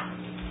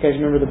 You guys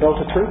remember the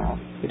belt of truth?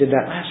 We did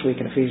that last week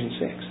in Ephesians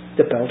 6.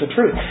 The belt of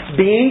truth.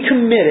 Being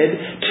committed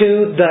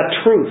to the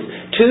truth,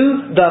 to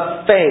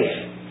the faith,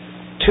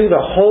 to the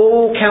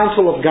whole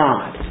counsel of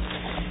God.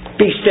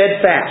 Be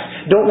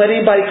steadfast. Don't let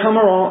anybody come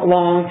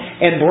along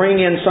and bring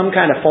in some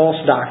kind of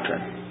false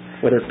doctrine,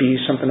 whether it be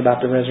something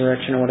about the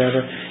resurrection or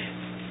whatever.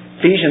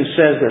 Ephesians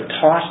says they're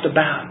tossed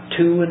about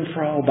to and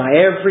fro by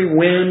every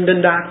wind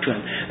and doctrine.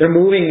 They're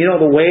moving,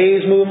 the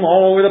waves move them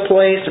all over the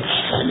place.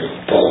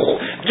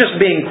 Just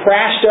being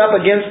crashed up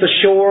against the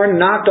shore and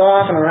knocked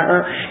off.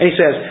 And he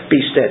says, be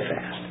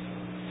steadfast.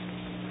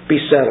 Be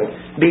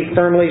settled. Be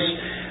firmly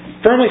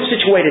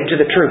situated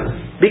to the truth.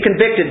 Be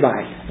convicted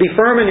by it. Be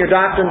firm in your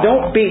doctrine.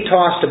 Don't be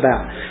tossed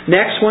about.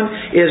 Next one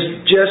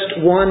is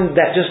just one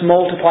that just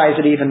multiplies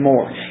it even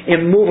more.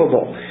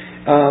 Immovable.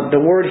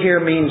 The word here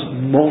means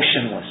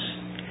motionless.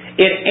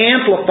 It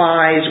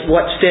amplifies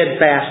what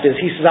steadfast is.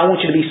 He says, I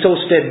want you to be so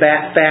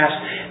steadfast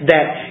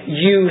that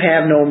you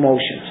have no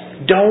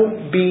emotions.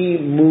 Don't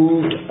be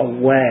moved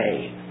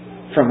away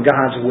from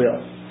God's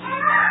will.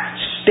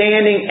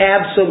 Standing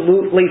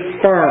absolutely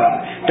firm.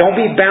 Don't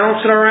be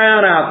bouncing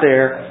around out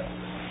there.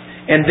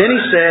 And then he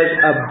says,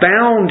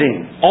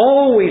 abounding.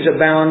 Always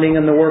abounding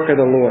in the work of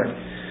the Lord.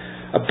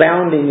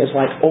 Abounding is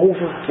like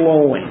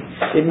overflowing.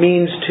 It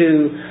means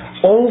to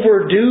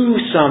overdo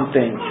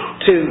something.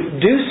 To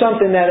do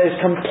something that is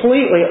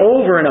completely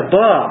over and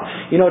above.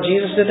 You know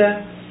Jesus did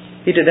that?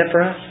 He did that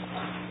for us.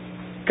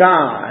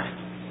 God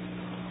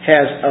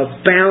has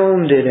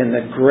abounded in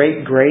the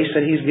great grace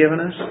that He's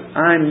given us.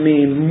 I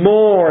mean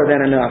more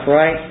than enough,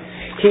 right?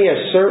 He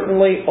has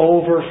certainly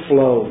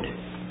overflowed.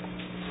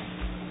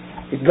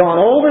 He's gone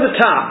over the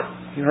top.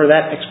 You heard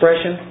that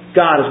expression?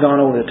 God has gone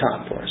over the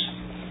top for us.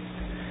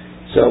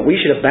 So we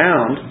should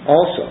abound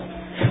also.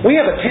 We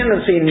have a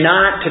tendency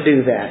not to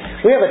do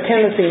that. We have a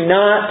tendency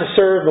not to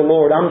serve the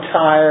Lord. I'm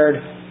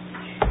tired.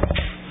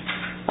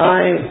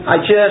 I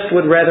just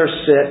would rather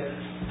sit.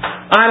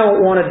 I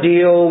don't want to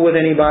deal with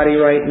anybody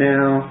right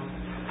now.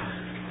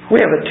 We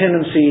have a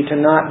tendency to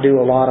not do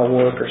a lot of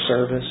work or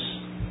service.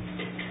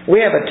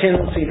 We have a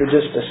tendency to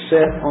just to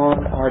sit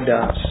on our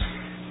duffs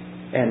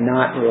and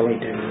not really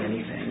do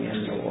anything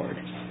in the Lord.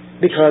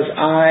 Because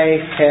I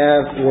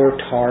have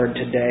worked hard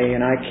today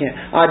and I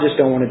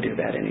just don't want to do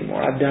that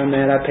anymore. I've done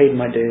that. I paid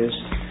my dues.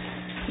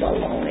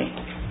 Baloney.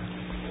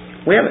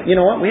 We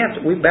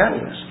battle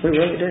this. We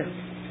really do.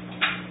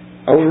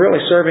 Are we really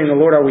serving the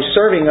Lord? Are we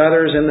serving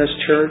others in this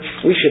church?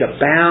 We should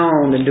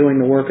abound in doing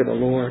the work of the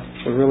Lord.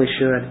 We really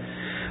should.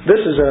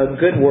 This is a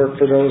good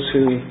work for those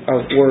who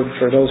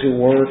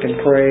work and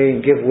pray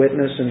and give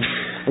witness and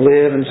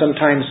live and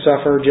sometimes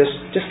suffer.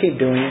 Just keep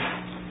doing it.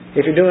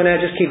 If you're doing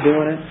that, just keep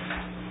doing it.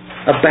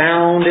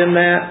 Abound in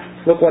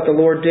that. Look what the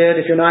Lord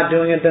did. If you're not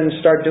doing it, then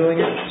start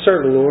doing it.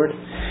 Serve the Lord.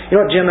 You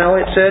know what Jim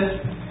Elliot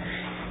said?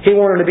 He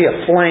wanted to be a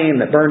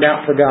flame that burned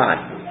out for God.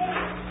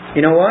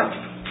 You know what?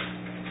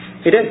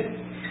 He did.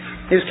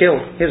 He was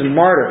killed. He was a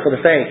martyr for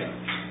the faith.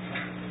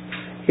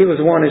 He was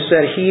the one who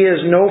said, He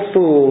is no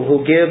fool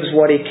who gives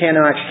what he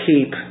cannot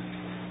keep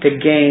to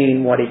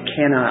gain what he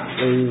cannot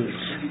lose.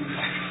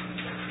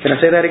 Can I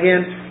say that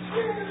again?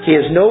 He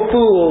is no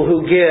fool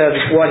who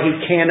gives what he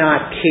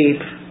cannot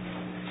keep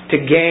to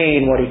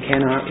gain what he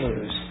cannot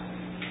lose.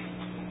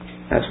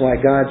 That's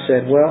why God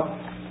said, well,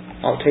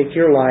 I'll take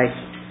your life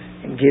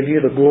and give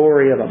you the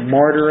glory of a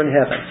martyr in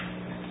heaven.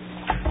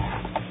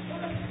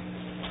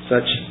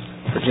 Such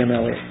for Jim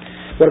Elliot.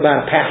 What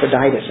about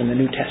Epaphroditus in the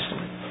New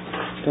Testament?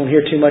 Don't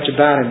hear too much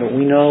about him, but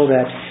we know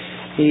that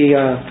he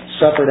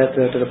suffered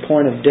to the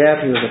point of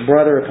death. He was a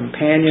brother, a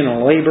companion,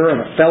 a laborer,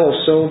 and a fellow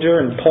soldier.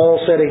 And Paul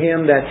said to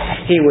him that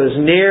he was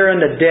near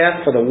unto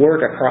death for the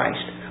work of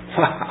Christ.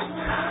 Wow.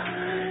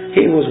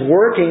 He was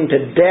working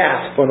to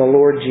death for the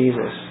Lord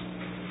Jesus.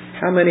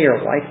 How many are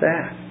like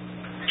that?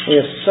 We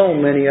have so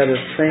many other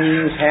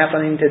things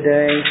happening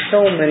today.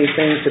 So many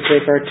things to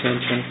take our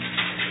attention.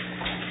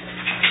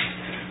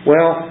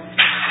 Well,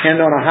 end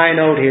on a high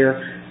note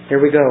here. Here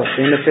we go.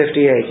 End of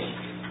 58.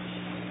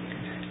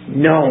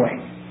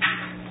 Knowing,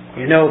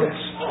 you know this,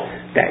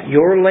 that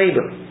your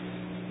labor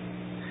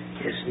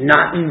is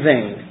not in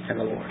vain in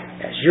the Lord.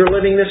 As you're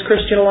living this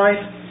Christian life,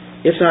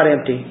 it's not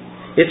empty.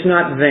 It's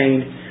not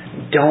vain.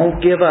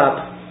 Don't give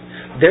up.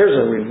 There's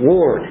a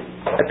reward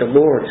that the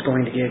Lord is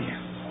going to give you.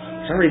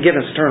 He's already given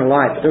us eternal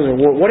life, but there's a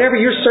reward.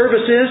 Whatever your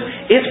service is,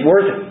 it's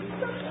worth it.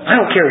 I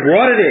don't care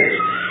what it is.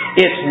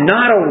 It's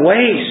not a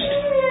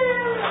waste.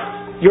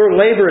 Your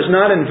labor is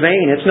not in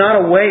vain. It's not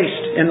a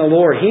waste in the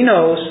Lord. He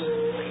knows.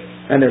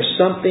 And there's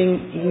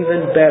something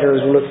even better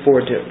as we look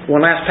forward to. One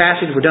last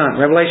passage, we're done.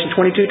 Revelation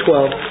 22:12.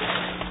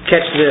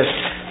 Catch this.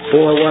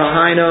 Boy, what a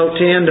high note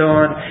to end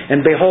on. And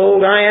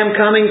behold, I am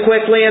coming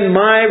quickly, and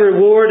my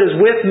reward is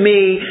with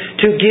me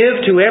to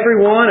give to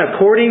everyone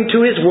according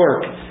to his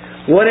work.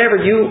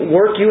 Whatever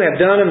work you have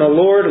done in the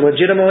Lord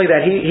legitimately,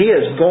 that He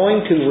is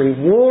going to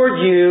reward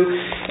you.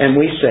 And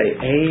we say,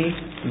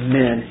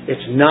 Amen.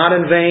 It's not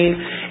in vain.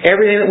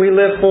 Everything that we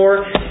live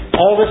for,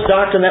 all this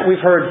doctrine that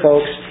we've heard,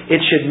 folks, it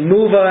should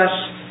move us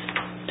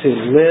to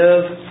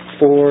live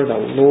for the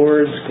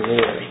Lord's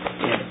glory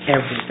in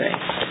everything.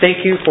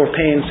 Thank you for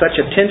paying such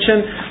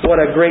attention.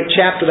 What a great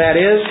chapter that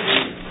is.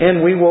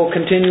 And we will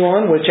continue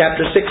on with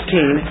chapter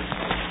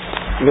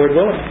 16, Lord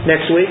willing,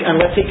 next week,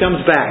 unless He comes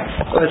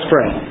back. Let's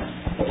pray.